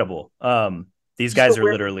incredible. These guys are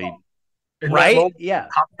literally right. Moment, yeah,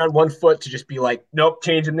 hopping on one foot to just be like, nope,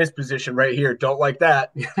 changing this position right here. Don't like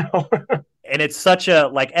that. And it's such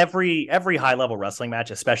a every high level wrestling match,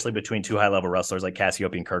 especially between two high level wrestlers like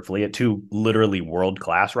Cassioppi and Kerkvliet, two literally world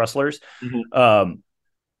class wrestlers.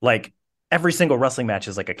 Every single wrestling match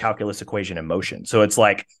is like a calculus equation in motion. So it's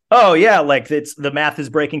oh yeah, it's the math is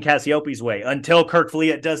breaking Cassioppi's way until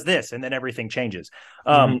Kerkvliet does this, and then everything changes.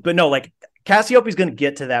 But no, Cassioppi's going to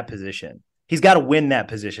get to that position. He's got to win that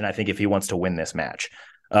position, I think, if he wants to win this match.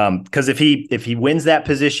 Because if he wins that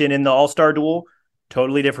position in the All-Star duel,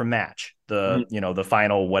 totally different match. The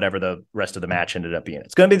final, whatever the rest of the match ended up being.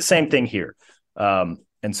 It's going to be the same thing here.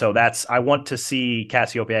 And so I want to see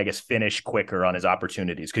Cassiopea, I guess, finish quicker on his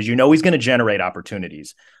opportunities, because he's going to generate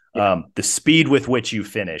opportunities. Yeah. The speed with which you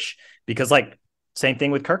finish, because same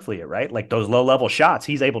thing with Kerkvliet, right? Like those low level shots,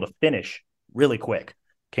 he's able to finish really quick.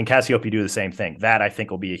 Can Cassiopea do the same thing? That I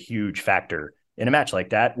think will be a huge factor in a match like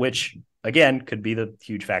that, which again could be the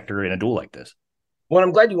huge factor in a duel like this. Well,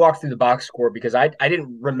 I'm glad you walked through the box score, because I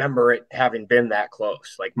didn't remember it having been that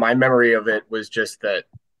close. Like my memory of it was just that,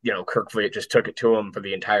 Kerkvliet just took it to him for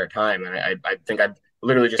the entire time. And I think I've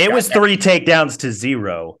literally just. It was 3 takedowns to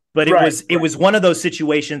 0, but it was one of those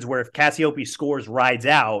situations where if Cassiopea scores, rides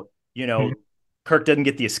out, Kirk doesn't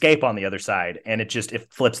get the escape on the other side, and it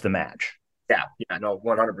flips the match. Yeah, no,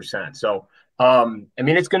 100%. So,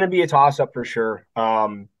 it's going to be a toss up for sure.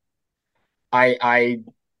 I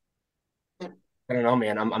don't know,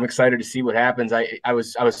 man. I'm excited to see what happens. I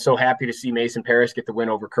was so happy to see Mason Parris get the win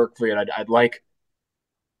over Kerkvliet.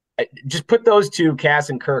 Just put those two,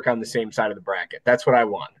 Cass and Kirk, on the same side of the bracket. That's what I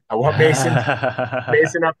want. I want Mason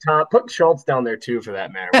up top. Put Schultz down there too, for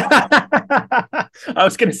that matter. I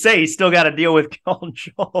was going to say he's still got to deal with Colton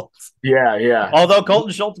Schultz. Yeah. Although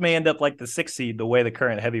Colton Schultz may end up like the 6th seed, the way the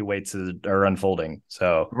current heavyweights are unfolding.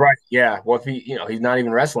 So right, yeah. Well, if he's not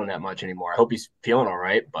even wrestling that much anymore. I hope he's feeling all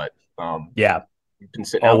right. But yeah, he's been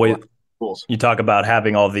sitting always. Out Fools. You talk about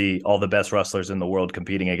having all the best wrestlers in the world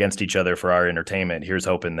competing against each other for our entertainment. Here's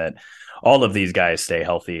hoping that all of these guys stay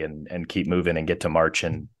healthy and keep moving and get to March,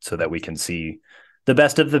 and so that we can see the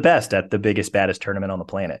best of the best at the biggest, baddest tournament on the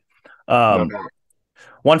planet.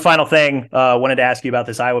 One final thing, wanted to ask you about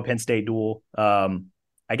this Iowa Penn State duel. I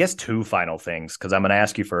guess 2 final things, because I'm going to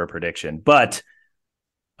ask you for a prediction. But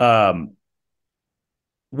what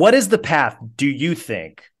is the path, do you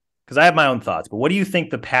think? Because I have my own thoughts, but what do you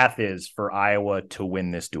think the path is for Iowa to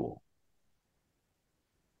win this duel?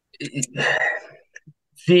 You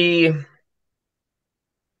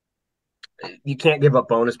can't give up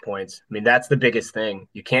bonus points. I mean, that's the biggest thing.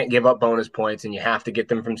 You can't give up bonus points, and you have to get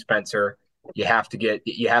them from Spencer. You have to get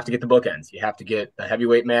the bookends. You have to get the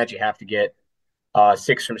heavyweight match. You have to get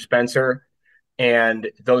 6 from Spencer, and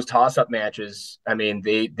those toss-up matches. I mean,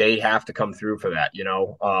 they have to come through for that.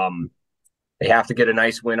 They have to get a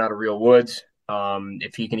nice win out of Real Woods.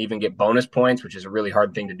 If he can even get bonus points, which is a really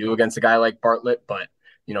hard thing to do against a guy like Bartlett, but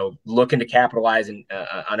looking to capitalize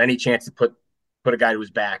on any chance to put a guy to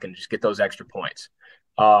his back and just get those extra points.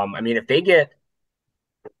 If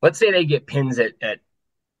let's say they get pins at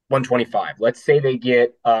 125. Let's say they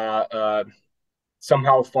get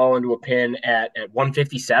somehow fall into a pin at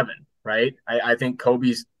 157. Right. I think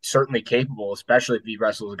Kobe's certainly capable, especially if he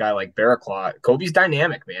wrestles a guy like Barraclaw. Kobe's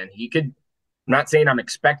dynamic, man. He could. I'm not saying I'm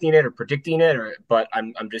expecting it or predicting it, but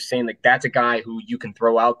I'm just saying that's a guy who you can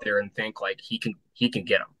throw out there and think like he can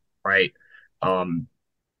get him, right?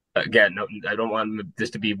 Again, no, I don't want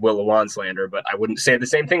this to be Will Lewan slander, but I wouldn't say the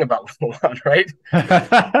same thing about Will Lewan, right?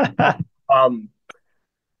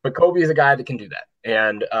 But Kobe is a guy that can do that,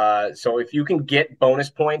 and so if you can get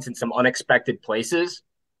bonus points in some unexpected places,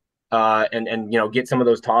 and get some of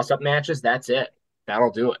those toss-up matches, that's it.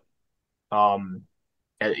 That'll do it.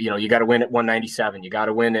 You got to win at 197. You got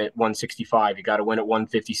to win at 165. You got to win at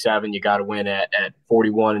 157. You got to win at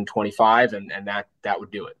 41 and 25, and that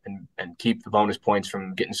would do it. And keep the bonus points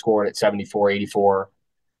from getting scored at 74, 84,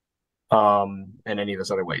 and any of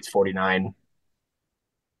those other weights, 49.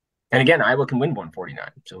 And again, Iowa can win 149,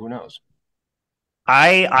 so who knows?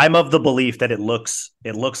 I'm of the belief that it looks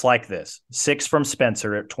like this: 6 from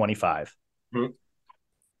Spencer at 25. Mm-hmm.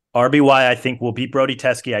 RBY, I think, will beat Brody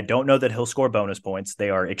Teske. I don't know that he'll score bonus points. They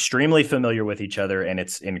are extremely familiar with each other, and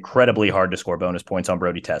it's incredibly hard to score bonus points on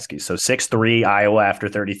Brody Teske. So 6-3, Iowa after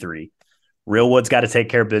 33. Real Wood's got to take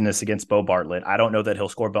care of business against Bo Bartlett. I don't know that he'll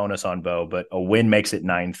score bonus on Bo, but a win makes it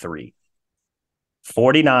 9-3.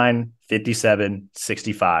 49, 57,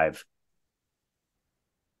 65.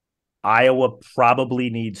 Iowa probably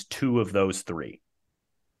needs 2 of those 3.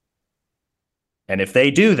 And if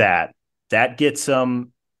they do that, that gets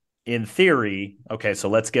them, in theory, okay, so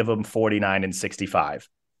let's give them 49 and 65.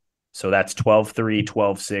 So that's 12-3,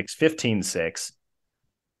 12-6, 15-6.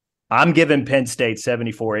 I'm giving Penn State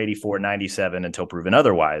 74, 84, 97 until proven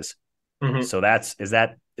otherwise. Mm-hmm. So is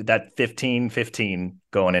that 15-15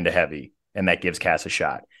 going into heavy, and that gives Cass a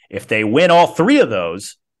shot. If they win all 3 of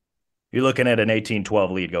those, you're looking at an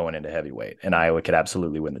 18-12 lead going into heavyweight, and Iowa could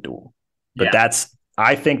absolutely win the duel. But that's,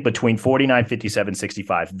 I think, between 49, 57,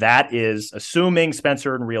 65. That is, assuming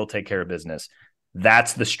Spencer and Real take care of business,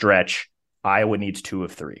 that's the stretch. Iowa needs 2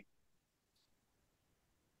 of 3.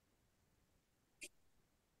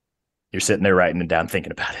 You're sitting there writing it down,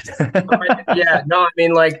 thinking about it. Yeah, no, I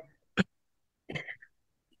mean, like,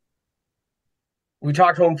 we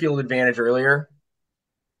talked home field advantage earlier.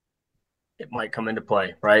 It might come into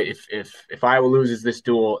play, right? If Iowa loses this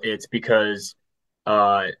duel, it's because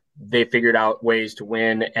they figured out ways to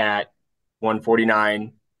win at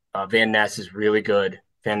 149. Van Ness is really good.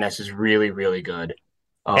 Van Ness is really, really good.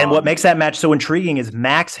 And what makes that match so intriguing is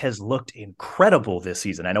Max has looked incredible this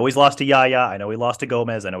season. I know he's lost to Yaya. I know he lost to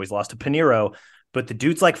Gomez. I know he's lost to Pinheiro, but the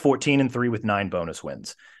dude's like 14-3 with 9 bonus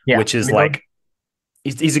wins, which is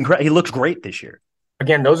he's incredible. He looks great this year.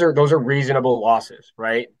 Again, those are reasonable losses,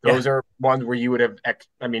 right? Those are ones where you would have,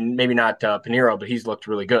 I mean, maybe not Pinheiro, but he's looked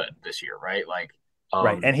really good this year, right? Like,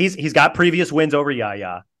 right. And he's got previous wins over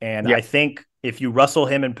Yaya. And I think if you rustle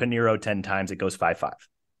him and Pinheiro 10 times, it goes 5-5.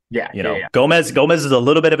 Yeah. Gomez is a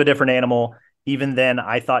little bit of a different animal. Even then,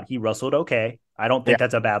 I thought he wrestled okay. I don't think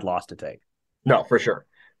that's a bad loss to take. No, for sure.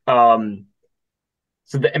 I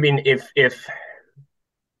mean, if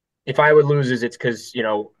Iowa loses, it's because,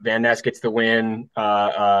 Van Ness gets the win.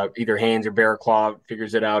 Either Haynes or Bearclaw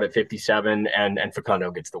figures it out at 57, and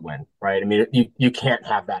Facundo gets the win, right? I mean, you can't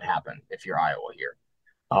have that happen if you're Iowa here.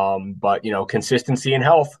 But consistency and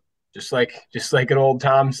health. Just like an old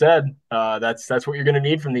Tom said, that's what you're going to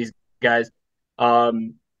need from these guys.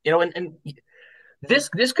 And this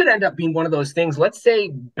could end up being one of those things. Let's say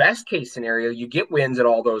best case scenario, you get wins at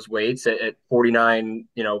all those weights at 49,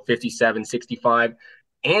 57, 65,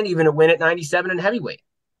 and even a win at 97 in heavyweight.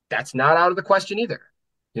 That's not out of the question either.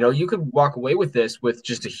 You could walk away with this with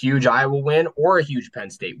just a huge Iowa win or a huge Penn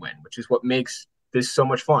State win, which is what makes this so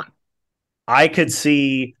much fun. I could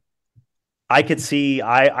see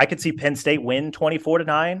Penn State win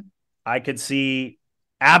 24-9. I could see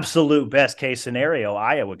absolute best case scenario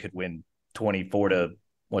Iowa could win 24-9.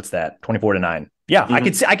 Yeah, mm-hmm.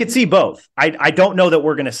 I could see both. I don't know that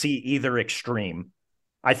we're going to see either extreme.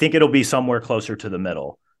 I think it'll be somewhere closer to the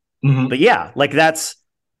middle. Mm-hmm. But yeah,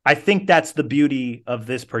 I think that's the beauty of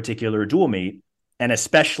this particular dual meet, and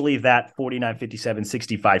especially that 49, 57,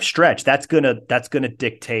 65 stretch. That's gonna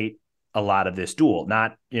dictate a lot of this duel.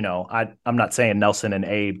 Not, I'm not saying Nelson and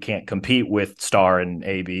Abe can't compete with Star and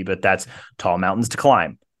AB, but that's tall mountains to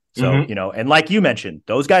climb. So, mm-hmm. And like you mentioned,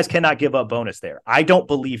 those guys cannot give up bonus there. I don't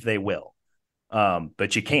believe they will.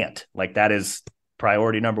 But you can't. Like, that is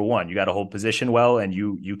priority number one. You got to hold position well, and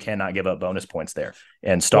you cannot give up bonus points there.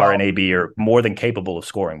 And Star and AB are more than capable of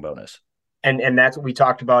scoring bonus. And that's what we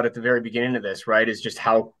talked about at the very beginning of this, right? Is just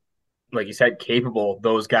how, like you said, capable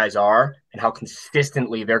those guys are and how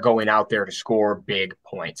consistently they're going out there to score big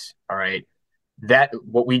points. All right. That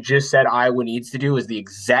what we just said Iowa needs to do is the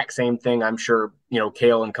exact same thing I'm sure,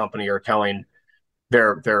 Kale and company are telling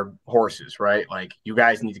their horses, right? Like, you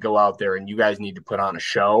guys need to go out there and you guys need to put on a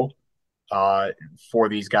show for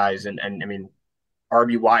these guys. And I mean,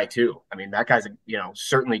 RBY too. I mean, that guy's,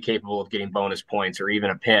 certainly capable of getting bonus points or even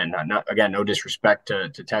a pin. Not again, no disrespect to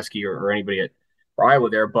Teskey or anybody at Iowa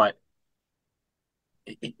there, but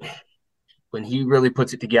when he really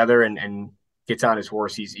puts it together and gets on his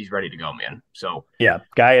horse, he's ready to go, man. So yeah,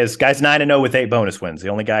 guy's 9-0 with 8 bonus wins. The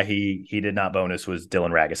only guy he did not bonus was Dylan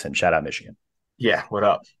Ragusin. Shout out Michigan. Yeah, what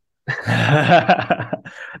up?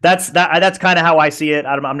 That's kind of how I see it.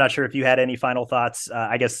 I'm not sure if you had any final thoughts.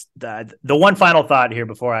 I guess the one final thought here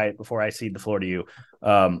before I cede the floor to you.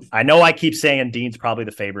 I know I keep saying Dean's probably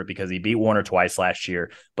the favorite because he beat Warner twice last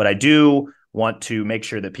year, but I do want to make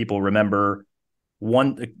sure that people remember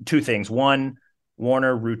two things. One,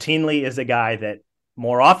 Warner routinely is a guy that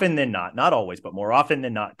more often than not always, but more often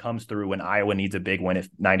than not comes through when Iowa needs a big win at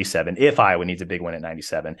 97, if Iowa needs a big win at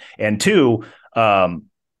 97. And two,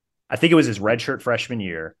 I think it was his redshirt freshman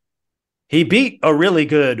year. He beat a really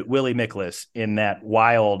good Willie Miklas in that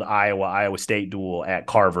wild Iowa State duel at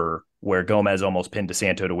Carver where Gomez almost pinned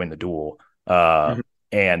DeSanto to win the duel.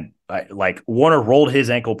 And Warner rolled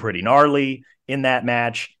his ankle pretty gnarly in that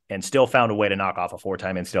match and still found a way to knock off a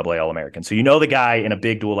 4-time NCAA All-American. So the guy in a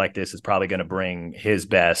big duel like this is probably going to bring his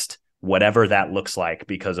best, whatever that looks like,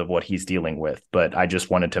 because of what he's dealing with. But I just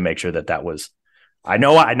wanted to make sure that was – I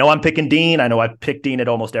know I'm picking Dean. I know I picked Dean at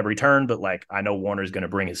almost every turn, but I know Warner's going to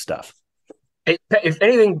bring his stuff. If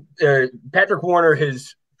anything, Patrick Warner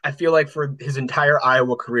I feel like for his entire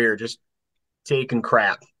Iowa career, just taking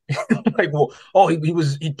crap. He placed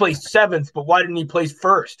 7th, but why didn't he place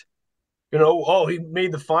 1st? He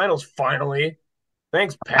made the finals finally.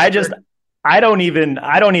 Thanks, Patrick. I don't even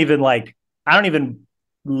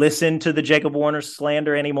listen to the Jacob Warner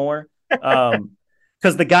slander anymore.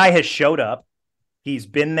 Because the guy has showed up. He's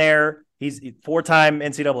been there. He's 4-time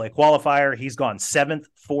NCAA qualifier. He's gone 7th,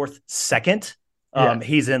 4th, 2nd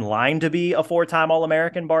He's in line to be a 4-time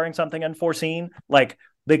All-American, barring something unforeseen. Like,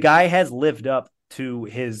 the guy has lived up to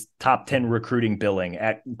his top 10 recruiting billing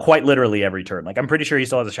at quite literally every turn. Like, I'm pretty sure he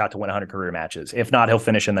still has a shot to win 100 career matches. If not, he'll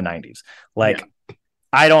finish in the 90s. Like,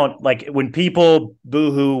 I don't like when people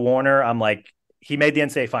boo-hoo Warner. I'm like, he made the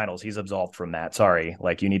NCAA finals. He's absolved from that. Sorry.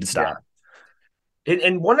 Like, you need to stop.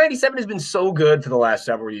 And 197 has been so good for the last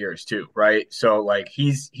several years too, right? So like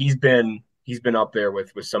he's been up there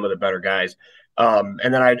with some of the better guys.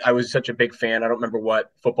 And then I was such a big fan. I don't remember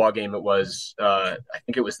what football game it was. I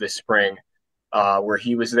think it was this spring, where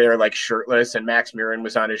he was there like shirtless and Max Mirren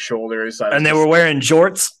was on his shoulders. And they were wearing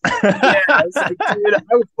jorts. Yeah, I was like, dude, I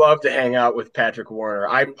would love to hang out with Patrick Warner.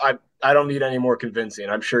 I don't need any more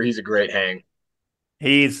convincing. I'm sure he's a great hang.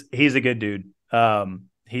 He's a good dude.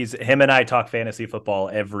 Him and I talk fantasy football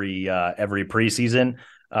every preseason,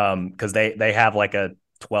 because they have like a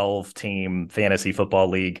 12-team fantasy football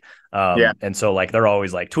league. And so like they're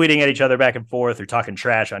always like tweeting at each other back and forth or talking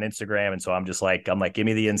trash on Instagram. And so I'm like, give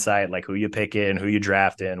me the insight, like who you pick in, who you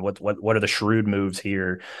draft in, what are the shrewd moves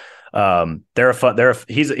here. He's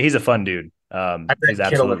a fun dude. He's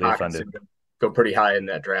absolutely a fun dude. Go pretty high in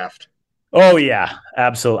that draft. Oh yeah,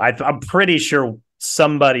 absolutely. I'm pretty sure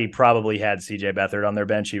somebody probably had CJ Beathard on their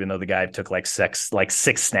bench, even though the guy took like 6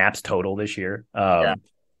 snaps total this year.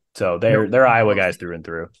 So they're Iowa guys through and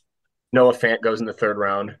through. Noah Fant goes in the 3rd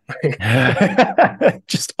round.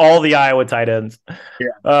 Just all the Iowa tight ends.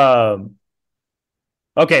 Yeah.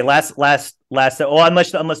 Okay. Last. Well,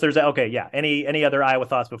 unless there's any other Iowa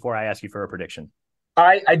thoughts before I ask you for a prediction?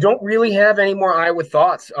 I don't really have any more Iowa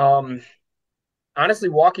thoughts. Honestly,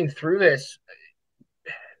 walking through this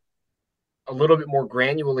a little bit more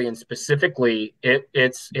granularly and specifically,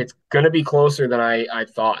 it's going to be closer than I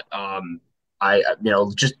thought. I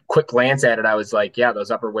just quick glance at it, I was like, yeah,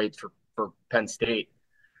 those upper weights for Penn State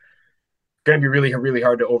going to be really, really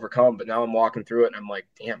hard to overcome. But now I'm walking through it and I'm like,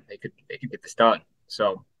 damn, they could get this done.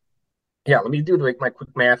 So yeah, let me do my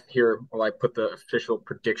quick math here while I put the official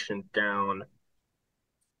prediction down.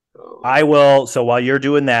 I will. So while you're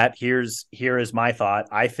doing that, here is my thought.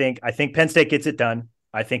 I think Penn State gets it done.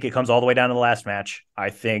 I think it comes all the way down to the last match. I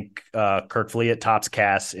think Kirk Fleet tops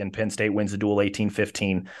Cass and Penn State wins the duel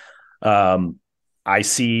 18-15. I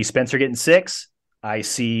see Spencer getting 6. I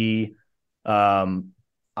see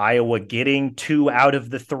Iowa getting 2 out of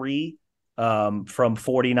the 3 from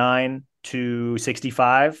 49 to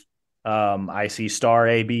 65. I see Star,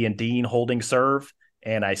 AB, and Dean holding serve.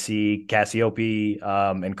 And I see Cassiope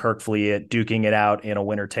and Kirk Fleet duking it out in a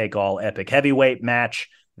winner-take-all epic heavyweight match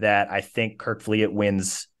that I think Kirk Fleet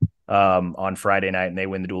wins on Friday night, and they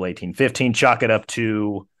win the duel 18-15. Chalk it up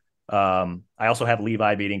to I also have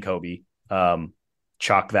Levi beating Kobe.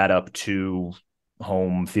 Chalk that up to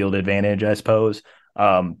home field advantage, I suppose.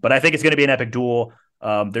 But I think it's going to be an epic duel.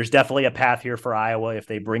 There's definitely a path here for Iowa if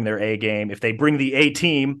they bring their A game. If they bring the A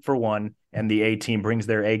team, for one, and the A team brings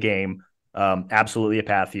their A game, absolutely a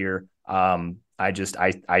path here.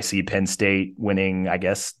 I see Penn State winning, I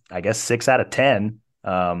guess 6 out of 10,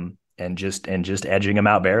 and just edging them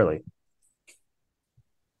out barely.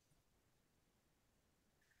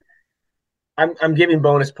 I'm giving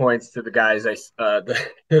bonus points to the guys,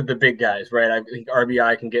 the big guys, right? I think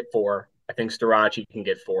RBI can get 4. I think Starachi can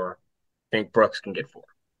get 4. I think Brooks can get 4.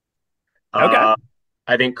 Okay.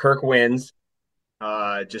 I think Kirk wins,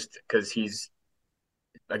 just because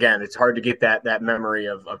again, it's hard to get that memory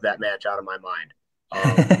of that match out of my mind.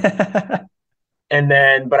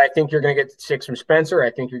 But I think you're going to get 6 from Spencer.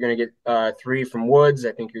 I think you're going to get 3 from Woods.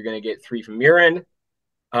 I think you're going to get 3 from Mirren.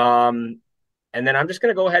 And then I'm just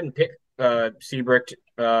going to go ahead and pick Seabrook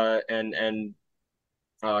and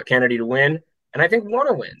Kennedy to win. And I think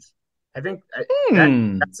Warner wins. I think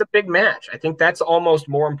that's a big match. I think that's almost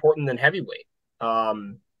more important than heavyweight.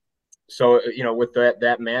 So, with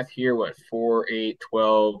that math here, 4, 8,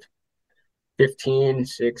 12, 15,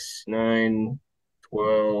 6, 9,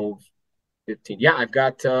 12, 15. Yeah, I've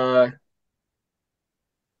got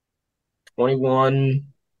 21,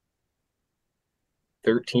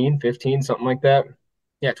 13, 15, something like that.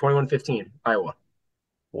 Yeah, 21-15, Iowa.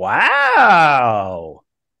 Wow.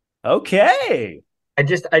 Okay. I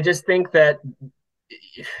just think that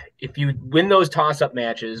if you win those toss-up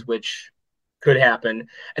matches, which could happen,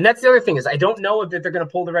 and that's the other thing is I don't know that they're going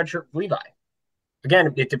to pull the redshirt Levi.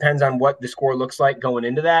 Again, it depends on what the score looks like going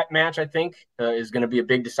into that match. I think is going to be a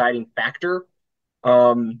big deciding factor.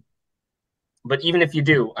 But even if you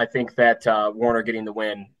do, I think that Warner getting the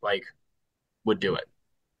win would do it.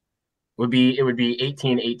 It would be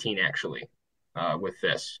 18-18 actually with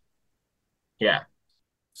this. Yeah.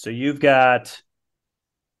 So you've got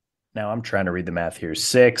Now I'm trying to read the math here.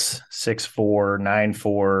 6, 6'4",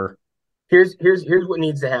 9'4". Here's what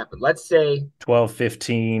needs to happen. Let's say 12,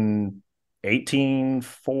 15, 18,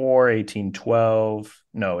 4, 18, 12.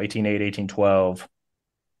 No, 18, 8, 18, 12.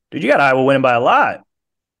 Dude, you got Iowa winning by a lot.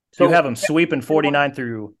 So you have them sweeping 49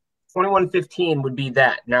 through 21-15 would be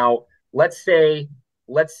that. Now, let's say,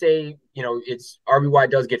 it's RBY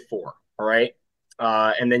does get 4. All right.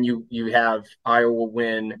 And then you have Iowa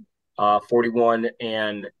win 41,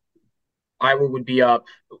 and Iowa would be up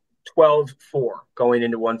 12-4 going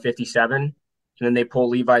into 157, and then they pull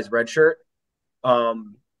Levi's red shirt.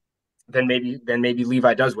 Then maybe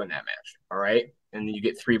Levi does win that match. All right. And then you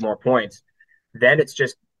get 3 more points. Then it's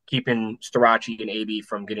just keeping Starachi and AB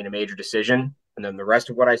from getting a major decision. And then the rest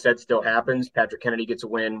of what I said still happens. Patrick Kennedy gets a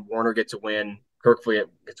win. Warner gets a win. Kirkfleet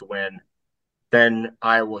gets a win. Then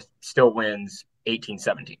Iowa still wins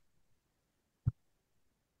 18-17.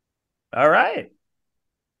 All right.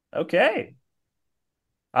 Okay.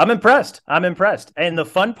 I'm impressed. And the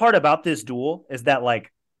fun part about this duel is that,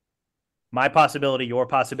 like, my possibility, your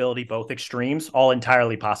possibility, both extremes, all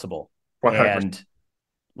entirely possible. 100%. And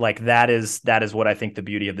like that is what I think the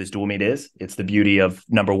beauty of this dual meet is. It's the beauty of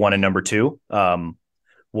number 1 and number 2.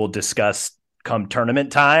 We'll discuss come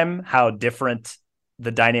tournament time how different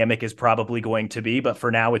the dynamic is probably going to be, but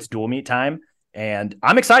for now it's dual meet time, and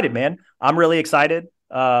I'm excited, man. I'm really excited.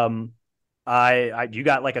 You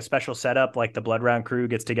got like a special setup, like the Blood Round crew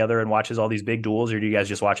gets together and watches all these big duels, or do you guys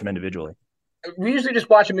just watch them individually? We usually just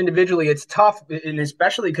watch them individually. It's tough, and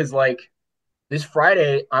especially because, like, this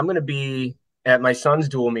Friday I'm going to be at my son's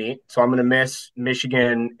dual meet, so I'm going to miss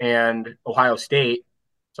Michigan and Ohio State.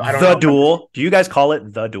 So I don't know. Duel. Do you guys call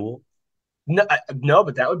it the duel? No,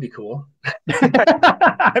 but that would be cool.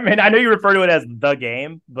 I mean, I know you refer to it as the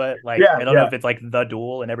game, but like, yeah, I don't know if it's like the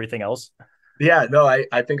duel and everything else. Yeah, no,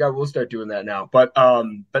 I think I will start doing that now. But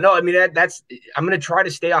no, I mean, that's I'm going to try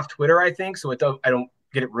to stay off Twitter, I think, so I don't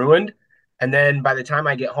get it ruined. And then by the time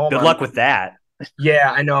I get home, good luck with that.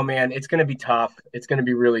 Yeah, I know, man. It's going to be tough. It's going to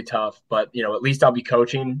be really tough. But at least I'll be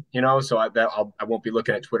coaching. So I won't be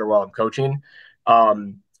looking at Twitter while I'm coaching.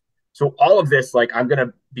 So all of this, like, I'm going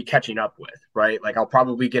to be catching up with, right? Like, I'll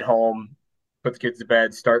probably get home, put the kids to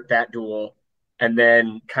bed, start that duel, and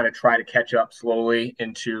then kind of try to catch up slowly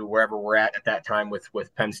into wherever we're at that time with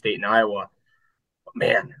Penn State and Iowa. But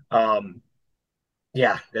man,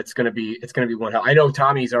 yeah, it's gonna be one hell. I know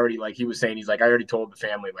Tommy's already, like, he was saying, he's like, I already told the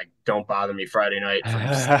family, like, don't bother me Friday night.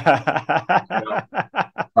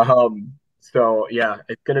 So yeah,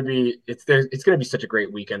 it's gonna be such a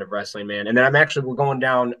great weekend of wrestling, man. And then we're going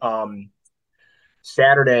down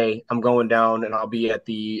Saturday. I'm going down and I'll be at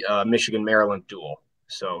the Michigan Maryland duel.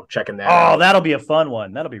 So checking that out. Oh, that'll be a fun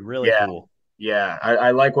one. That'll be really cool. Yeah,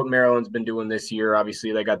 I like what Maryland's been doing this year.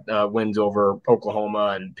 Obviously, they got wins over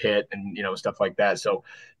Oklahoma and Pitt and stuff like that. So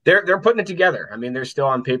they're putting it together. I mean, they're still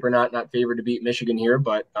on paper not favored to beat Michigan here,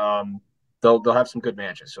 but they'll have some good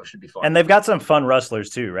matches, so it should be fun. And they've got some fun wrestlers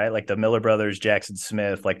too, right? Like the Miller brothers, Jackson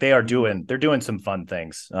Smith. Like they're doing some fun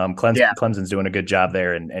things. Clemson's doing a good job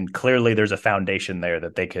there, and clearly there's a foundation there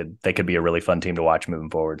that they could be a really fun team to watch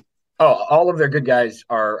moving forward. Oh, all of their good guys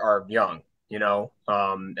are young.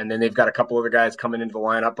 And then they've got a couple other guys coming into the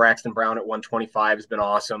lineup. Braxton Brown at 125 has been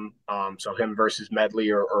awesome. So him versus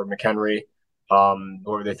Medley or McHenry,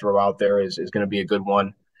 whoever they throw out there is going to be a good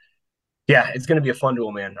one. Yeah, it's going to be a fun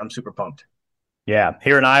duel, man. I'm super pumped. Yeah,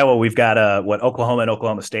 here in Iowa, we've got Oklahoma and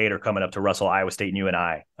Oklahoma State are coming up to wrestle Iowa State and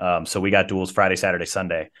UNI. So we got duels Friday, Saturday,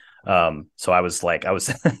 Sunday. So I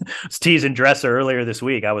was teasing Dresser earlier this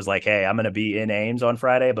week. I was like, hey, I'm going to be in Ames on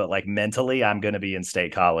Friday, but like mentally I'm going to be in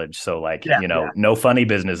State College. So no funny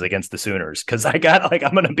business against the Sooners. Cause I'm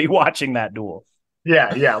going to be watching that duel.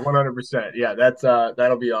 Yeah. 100%. Yeah.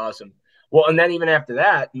 That'll be awesome. Well, and then even after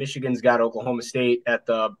that, Michigan's got Oklahoma State at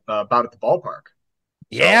the about at the ballpark.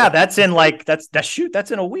 Yeah. That's in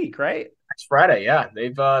a week, right? Next Friday. Yeah.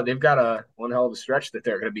 They've got one hell of a stretch that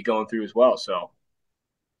they're going to be going through as well. So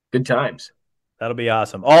good times. That'll be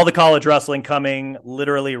awesome. All the college wrestling coming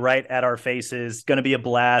literally right at our faces. Going to be a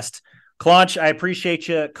blast. Claunch, I appreciate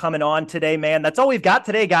you coming on today, man. That's all we've got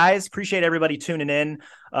today, guys. Appreciate everybody tuning in.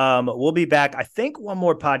 We'll be back, I think, one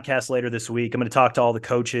more podcast later this week. I'm going to talk to all the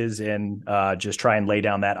coaches and just try and lay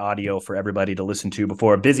down that audio for everybody to listen to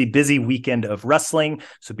before a busy weekend of wrestling.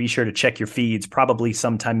 So be sure to check your feeds probably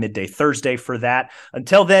sometime midday Thursday for that.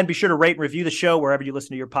 Until then, be sure to rate and review the show wherever you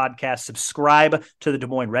listen to your podcast. Subscribe to the Des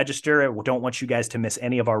Moines Register. We don't want you guys to miss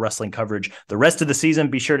any of our wrestling coverage the rest of the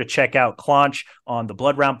season. Be sure to check out Claunch on the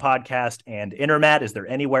Blood Round podcast and Intermat. Is there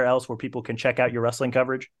anywhere else where people can check out your wrestling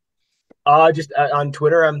coverage? Just on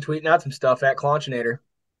Twitter, I'm tweeting out some stuff at Claunchinator.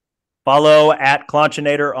 Follow at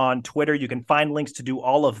Clonchinator on Twitter. You can find links to do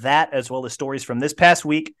all of that, as well as stories from this past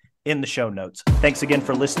week in the show notes. Thanks again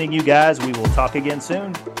for listening, you guys. We will talk again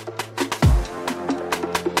soon.